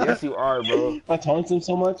 Yes, you are, bro. I taunt him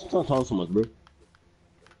so much. Don't taunt so much, bro.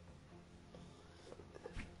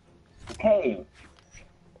 Okay.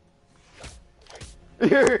 You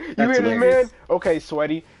hear this, man? hilarious. Okay,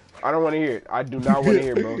 sweaty. I don't want to hear it. I do not want to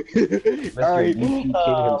hear it, bro. Mr. DP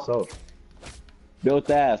kidding himself. Built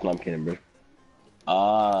ass. No, I'm kidding, bro.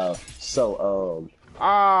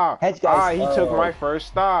 Hey, guys, He took my first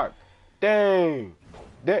stock. Dang.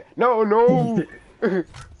 No.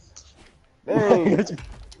 Dang.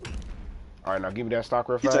 All right, now give me that stock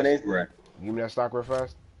real Get fast. your names, bro. Give me that stock real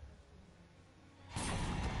fast.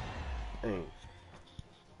 Dang.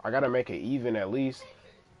 I gotta make it even at least.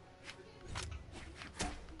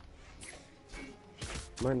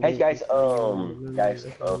 Hey guys,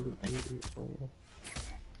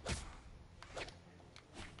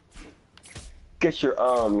 get your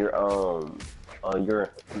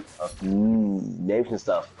names and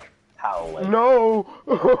stuff. How like No.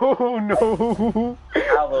 Oh no.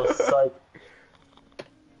 how those like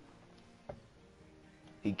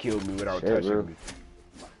He killed me without Shit, touching bro. me.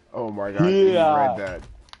 Oh my god, he Yeah. read that.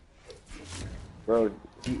 Bro,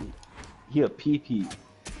 he a PP.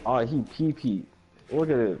 Oh, he PP. Look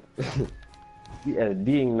at it. He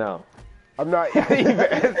SDing now. I'm not even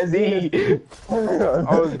SD.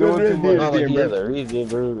 I was doing too much. Not like he has a reason,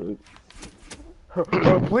 bro.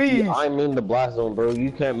 Bro, please. I'm in the blast zone, bro.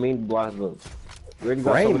 You can't main the blast zone. You already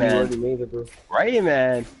got somebody who already made it, bro. right,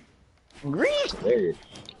 man. Grease. There.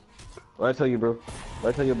 What I tell you, bro?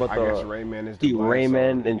 What I tell you about I guess the Rayman is the The blast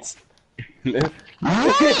Rayman zone. and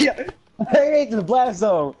hey, the blast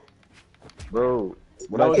zone. bro?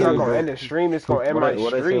 What No, I it's tell not you, gonna bro? end the stream. It's gonna end my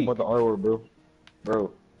What I say streak. about the R word,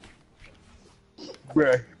 bro?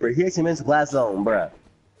 Bro, here's him in the blast zone, bro.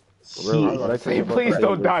 Bro, what I tell you about Please the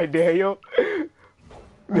don't bro? die, Daniel. You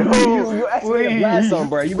No, actually in a blast please. zone,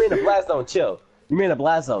 bro. You made a blast zone. Chill. You made a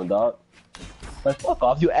blast zone, dog. Like fuck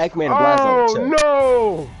off. You act made a blast zone. Oh Chill.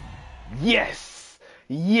 no! Yes.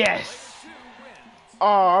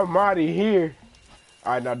 Oh, I'm out of here.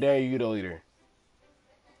 All right, now Daniel, you the leader.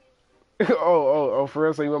 oh, for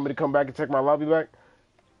real? So you want me to come back and take my lobby back?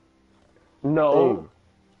 No.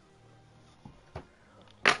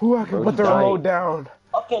 Ooh, I can Bro, put the he's dying. remote down.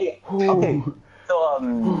 Okay. Ooh. So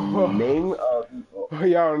name of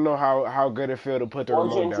Y'all don't know how good it feel to put the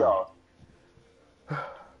remote down.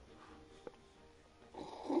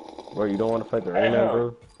 Bro, you don't want to fight the Rayman,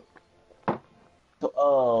 bro?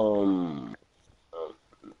 So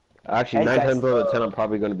Actually, Hey, 9 guys, times out of 10, I'm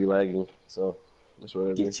probably going to be lagging. So, that's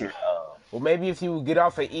what it get is. your Well, maybe if you get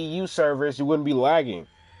off of EU servers, you wouldn't be lagging.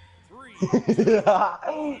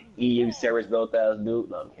 EU service built ass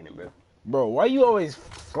dude. No, I'm kidding, bro. Bro, why you always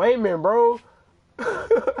flaming, bro?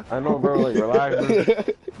 I know, bro. Like, relax, bro.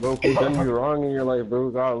 Bro, if you've done you wrong in your life,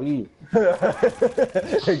 bro, gotta leave.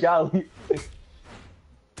 Golly.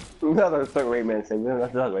 That's what Rayman said.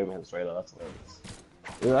 That's not Rayman straight up. That's hilarious.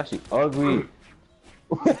 It was actually ugly.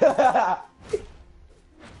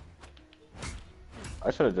 I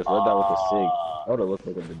should have just read that with a sig. I would have looked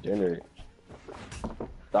like a degenerate.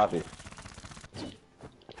 Stop it.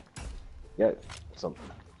 Yeah, some.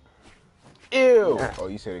 Ew. Oh,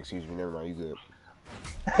 you said excuse me. Never mind. You good.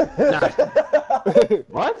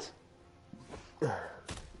 What?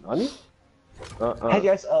 Nani? Hey, you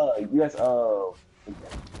guys,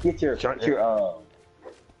 get your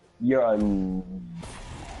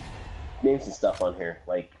names and stuff on here,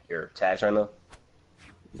 like your tags right now.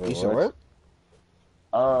 You said what?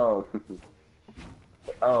 Um,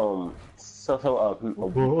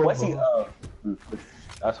 what's he,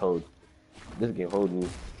 That's hold. This game hold me.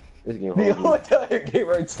 This game hold me. what the other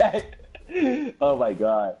gamer tag? Oh my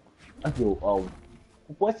god. I feel,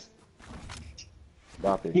 what's,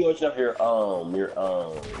 Stop it. he wants up your, Oh, no,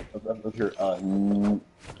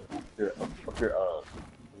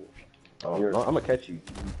 I'm gonna catch you.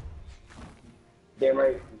 damn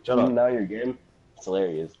right. Shut up. Now your game. It's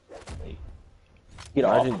hilarious. Like, get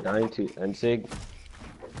off. Imagine dying to NSIG.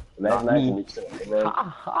 Imagine Not me. you just man.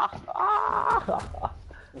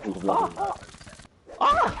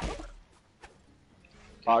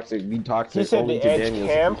 Toxic, be toxic. He said only the to edge Daniels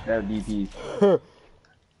camp? who have DPs.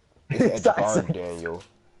 It's edge guard, Daniel.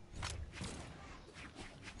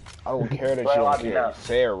 I don't care that you don't care.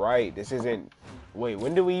 Say it right. This isn't. Wait,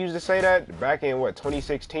 when did we used to say that? Back in what,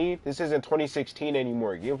 2016? This isn't 2016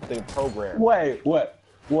 anymore. Give the program. Wait.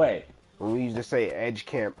 When we used to say edge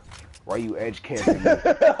camp, why you edge camping?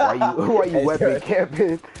 why you weapon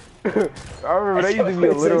camping? I remember that used to be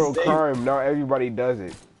a literal crime. Now everybody does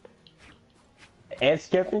it. Edge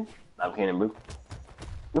skipping? I'm kidding, bro.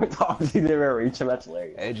 We're talking to never reach him. That's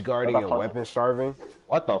hilarious. Edge guarding and weapon starving.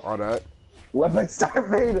 What the All that. Weapon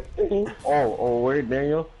starving. where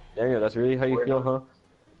Daniel? Daniel, that's really how you feel, huh?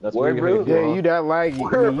 That's Word, really how you bro? feel, Yeah, you that laggy.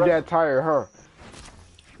 You that tired, huh?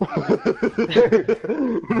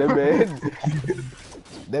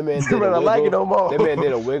 That man did a wiggle. No more. That man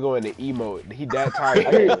did a wiggle in the emote. He that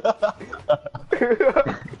tired.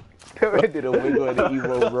 That man did a wiggle in the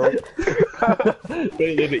emote, bro.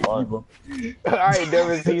 I ain't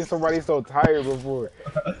never seen somebody so tired before.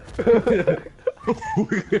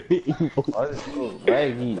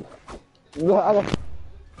 Laggy. Bro,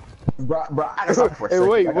 I gotta talk for a Hey, second.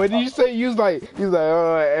 wait, what did you say? You was like,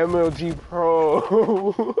 MLG Pro.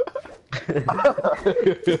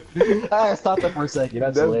 I gotta stop that for a second.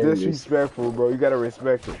 That's hilarious. Disrespectful, bro. You gotta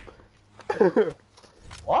respect him.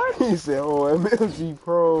 What? He said, MLG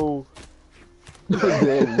Pro.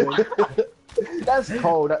 That's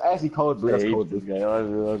cold. That's actually cold, bro. That's cold. This guy.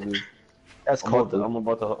 That's cold. I'm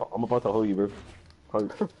about to hold you, bro.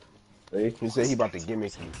 Hey, He said he about to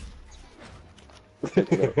gimmick you.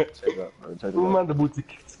 check it out. Check it out. Check it out. The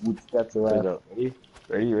boutique. That's Check it out.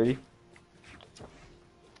 Ready?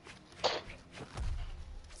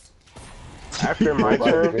 After my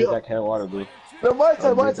turn, Drink that can of water, bro. No, my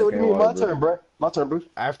turn. What do you mean? My bro. turn, bro. My turn, bro.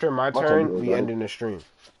 after my turn, turn, bro, we bro. ending the stream.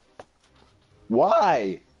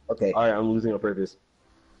 Why? Okay. Alright, I'm losing on purpose.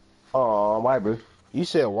 Oh, why, bro? You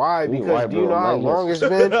said why? mean, Because why, do you bro? know how Mine long was- it's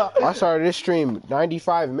been? I started this stream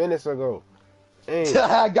 95 minutes ago. Hey,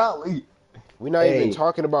 I got lead. we're not even Hey.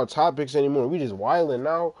 talking about topics anymore. We just wilding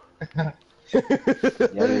now.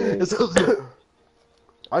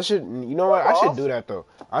 I should, you know what? I should do that though.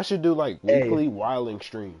 I should do like Hey. weekly wilding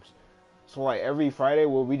streams. So like every Friday,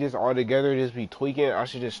 will we just all together just be tweaking? I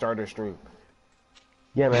should just start a stream.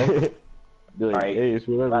 Yeah, man. Be like, Alright. hey, it's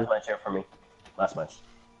whatever. Last match here for me. Last match.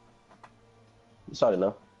 You started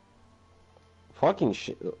now. Fucking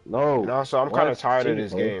shit. No. No, so I'm What? kind of tired of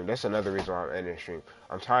Change this it, bro. game. That's another reason why I'm ending the stream.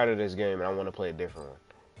 I'm tired of this game and I want to play a different one.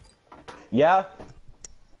 Yeah.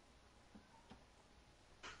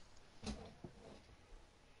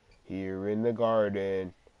 Here in the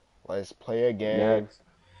garden, let's play a game. Next.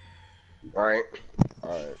 Alright.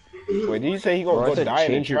 Alright. Wait, did you say he Bro, gonna I go said die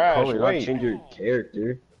in the change your trash? color, not Wait. change your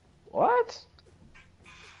character. What?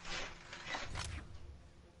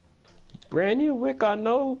 Brand new wick, I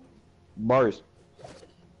know. Bars.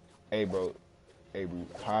 Hey, bro. Hey, bro.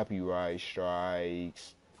 Copyright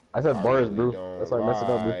strikes. I said I bars, really bro. don't That's why I messed it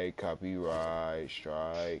up, bro. like copyright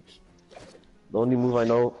strikes. The only move I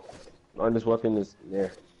know on this weapon is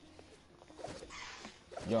there.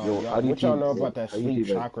 Yo, how do you what y'all keep- know about that how you sleep keep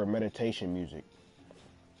it? chakra meditation music?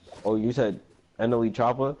 Oh, you said Emily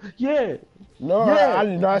Choppa? Yeah. No, Yeah. I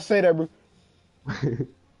did not say that, bro.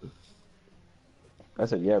 I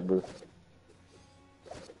said, yeah, bro.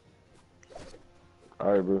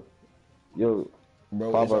 Alright, bro. Yo,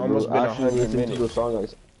 Bro, Papa, it's almost bro. been Actually 100 listen to minutes. the song.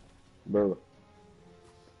 Bro.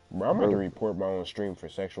 Bro, I'm about to Bro. report my own stream for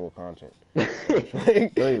sexual content.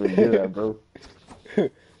 Don't even do that, bro.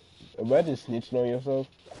 Imagine snitching on yourself.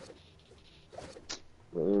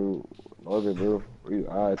 Bro, love it, bro. Where you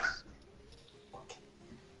at?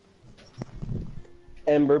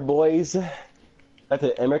 Ember boys. That's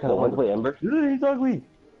the Ember because I want to play Ember. He's ugly.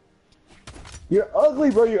 You're ugly,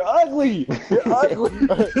 bro. You're ugly. You're ugly.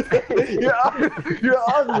 You're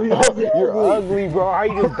ugly. You're ugly, bro. How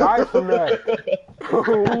you just died from that?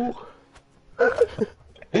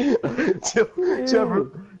 Chill, bro.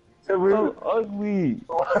 So ugly.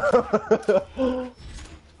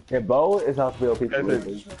 Yeah, Bo is how real people live.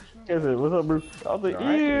 Kevin, what's up, bro? I was like,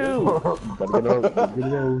 ew. Gotta get out. Get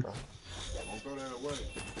it out.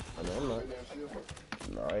 I know I'm not.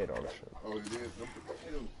 No, I ate all the shit. Oh, it is. Them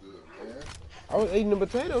potatoes good, man. I was eating the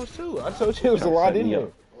potatoes too. I told you there was a lot in there.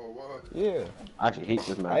 Oh, what? Yeah. I actually hate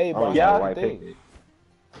this man. I ate don't know about why I half the picked thing. it.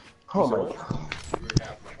 Oh my So, god. You ate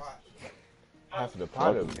half the pot. half of the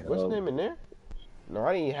pot of Okay, what's the name in there? No,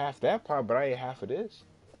 I didn't eat half that pot, but I ate half of this.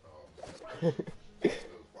 It was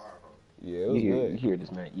fire, huh? Yeah, it was You good. hear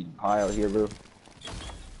this man eating pie out here, bro?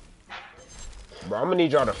 Bro, I'm gonna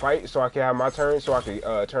need y'all to fight so I can have my turn, so I can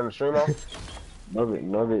turn the stream off.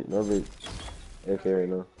 Norbit. Okay, right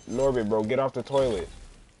now. Norbit, bro, get off the toilet.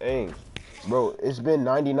 Dang. Bro, it's been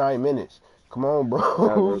 99 minutes. Come on, bro.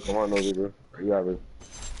 Yeah, bro. Come on, Norbit, bro. Where you at, bro?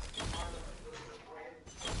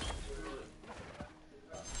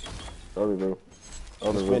 Norbit, bro.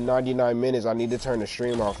 It's been 99 minutes. I need to turn the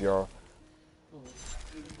stream off, y'all.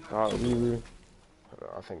 Bro. I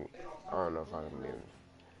think, I don't know if I can.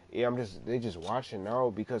 Yeah, they just watching now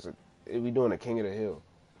because we doing the King of the Hill.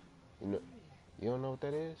 You don't know what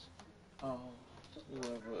that is?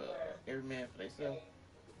 Every man for themselves.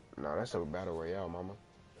 No, that's a battle royale, mama.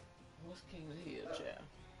 What's King of the Hill, child?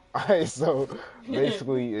 Alright, so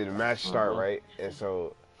basically the match start, right? And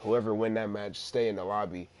so whoever win that match stay in the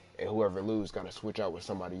lobby, and whoever lose gotta switch out with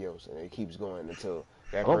somebody else, and it keeps going until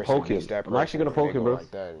that I'm person poke him. beats that I'm person. actually gonna and they poke him, go bro.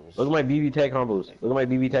 Like that, and it's- Look at my BB tag combos. Look at my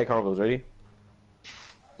BB tag combos. Ready?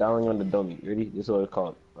 Dialing on the dummy. Ready? This is what it's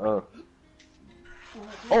called.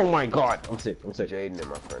 Oh my god. I'm sick. Jaden and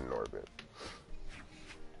my friend Norbit.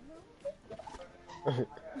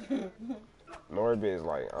 Norbit is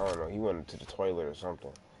like, I don't know, he went to the toilet or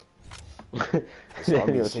something. So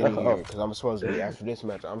I'm just sitting here, because I'm supposed to be, after this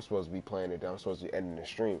match, I'm supposed to be playing it, I'm supposed to be ending the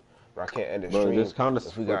stream. But I can't end the Bro, stream this kinda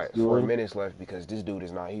if we got sucks, 4 dude. minutes left because this dude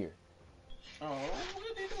is not here. Oh, what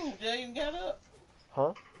did he do? Jaden got up.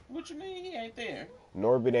 Huh? What you mean he ain't there?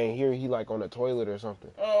 Norbit ain't here, he like on the toilet or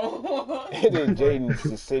something. Oh. And then Jaden's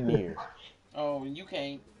just sitting here. Oh, you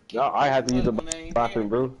can't. No, I had to use the When they ain't bathroom,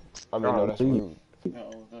 bro. I mean, no, that's rude. there. Oh,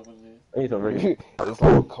 is that what it is? I need some ready. It's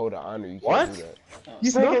like a code of honor, you can't What? do that.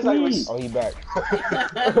 You snuck me. Oh, he back.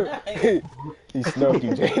 He snuck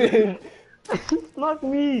you, Jaden. Snuck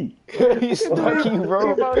me. He snuck you,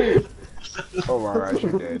 bro. Oh my gosh,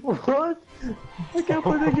 you're dead. What? I can't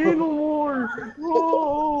play the game no more.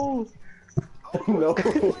 Whoa. No.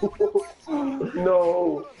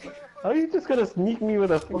 No. How are you just gonna sneak me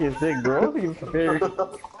with a freaking stick, bro? I don't think it's fair.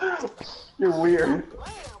 You're weird.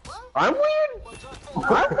 I'm weird?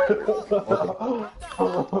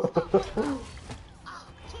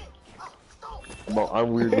 I'm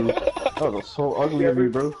weird, bro. That was so ugly of me,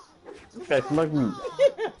 bro. This guy snuck me.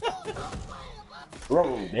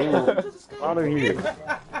 Bro, damn. Out of here.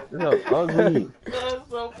 This is ugly. That's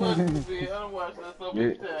so funny to me. I watched that so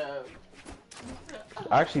many times.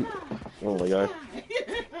 Actually, oh my god.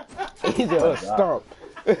 He's a stomp.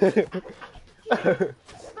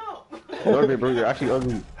 Norbit, bro, you're actually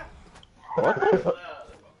ugly. What?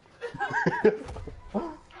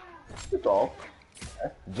 Stop.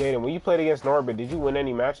 Jaden, when you played against Norbit, did you win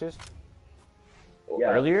any matches?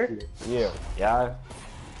 Yeah. Earlier? Yeah. Yeah.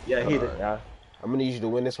 Yeah, he did. Yeah. I'm gonna need you to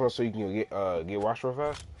win this one so you can get washed real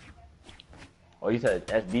fast. Oh, you said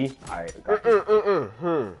SD? Alright.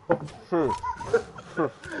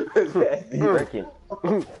 SD working.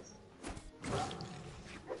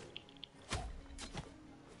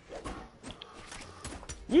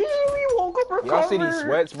 Yeah, we woke up recovered. Y'all see these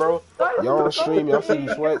sweats, bro? Y'all on stream, y'all see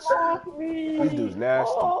these sweats? These dudes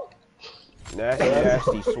nasty.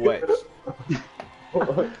 Nasty sweats.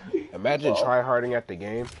 Imagine tryharding at the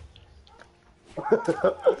game.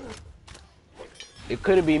 It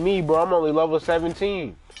couldn't be me, bro. I'm only level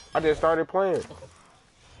 17. I just started playing.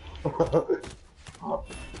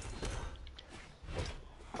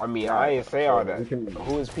 I mean, I ain't say all that.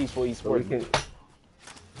 Who is Peaceful Esports?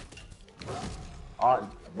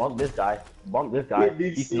 Bump this guy. Bump this guy.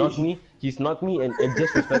 He snuck me. He snuck me and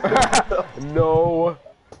disrespected me. No.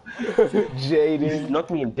 He Jaden. snuck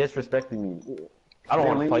me and disrespected me. I don't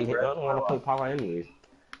want to fight him. I don't want to play Papa anyways.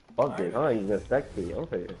 Fuck this. I'm not even gonna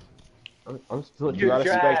spectate. I'm still. You gotta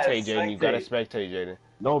spectate, Jaden. You gotta spectate, Jaden.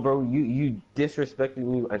 No, bro. You disrespected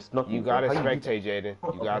me and snuck me. You gotta bro. spectate, Jaden.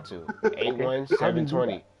 You got to.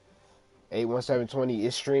 81720. 81720.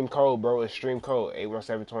 It's stream code, bro. It's stream code.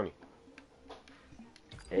 81720.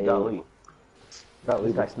 Hey,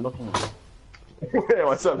 This guy snuck me.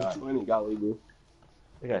 What's up, 20? Golly, bro.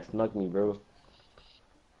 This guy snuck me, bro.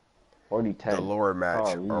 40-10. The lower match,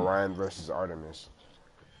 Holy. Orion versus Artemis.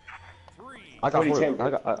 I got 40-10, hold. bro.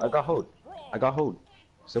 I got hold. I got hold.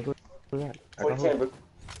 Simple as that. I got 40-10, hold. bro.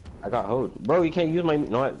 I got hold. Bro, you can't use my.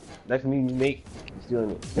 No, what? That's me. You make. You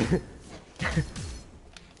stealing it.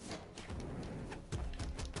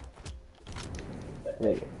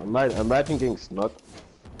 Hey, imagine getting snuck.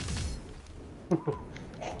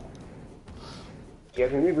 Yeah,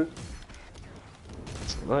 can we, bro?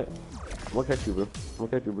 Right. I'm gonna catch you, bro. I'm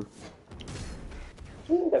gonna catch you, bro.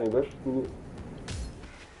 You got me, bro.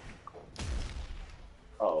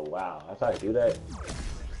 Oh, wow. That's how I do that.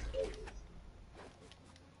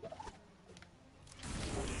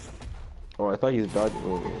 Oh, I thought he was dodging.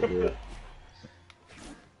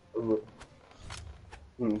 Oh,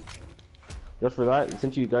 yeah. Just for that,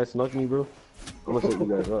 since you guys snuck me, bro, I'm gonna set you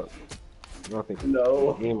guys up. Nothing.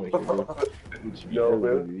 No. Game right here, bro. No,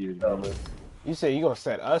 bro. No, man. You say you gonna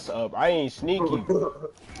set us up. I ain't sneaky.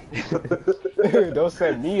 Don't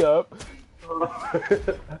set me up.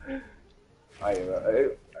 I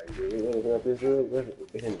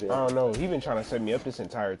don't know. He been trying to set me up this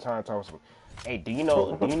entire time. Talking some, hey, do you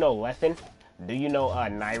know Lethen? Do you know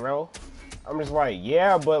Nairo? I'm just like,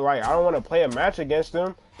 yeah, but like I don't want to play a match against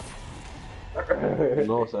him.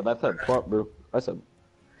 No, so that's a prop, bro. That's a.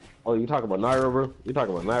 Oh, you talking about Nairo, bro? You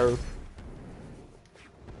talking about Nairo?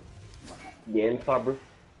 Yeah, in the bro.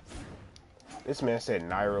 This man said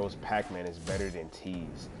Nairo's Pac-Man is better than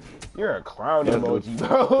T's. You're a clown emoji,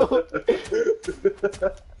 bro.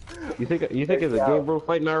 You think it's a game, bro?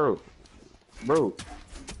 Fight Nairo, bro.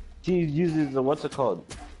 T uses the what's it called?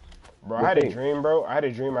 Bro, I had a dream, bro. I had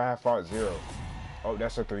a dream I had fought Zero. Oh,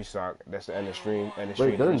 that's a 3-stock. That's the end of stream. End of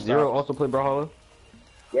stream. Wait, doesn't Zero also play Brawlhalla?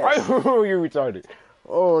 Yes. You're retarded.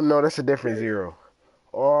 Oh no, that's a different Zero.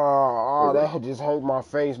 Oh, that just hurt my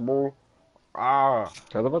face, bro. Ah,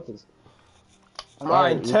 Tell about this. my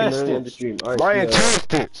intestines. My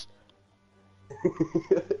intestines.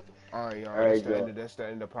 Alright, y'all. That's the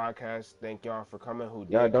end of the podcast. Thank y'all for coming. Who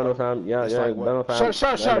did Yeah, Dono fam. Yeah, It's yeah, like what- Dono fam.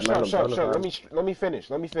 Shut. Let me finish.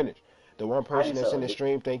 The one person that's in the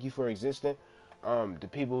stream, thank you for existing. The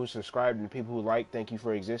people who subscribed and the people who liked, thank you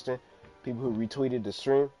for existing. People who retweeted the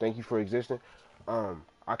stream, thank you for existing.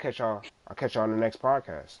 I'll catch y'all in the next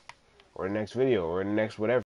podcast, or the next video, or the next whatever.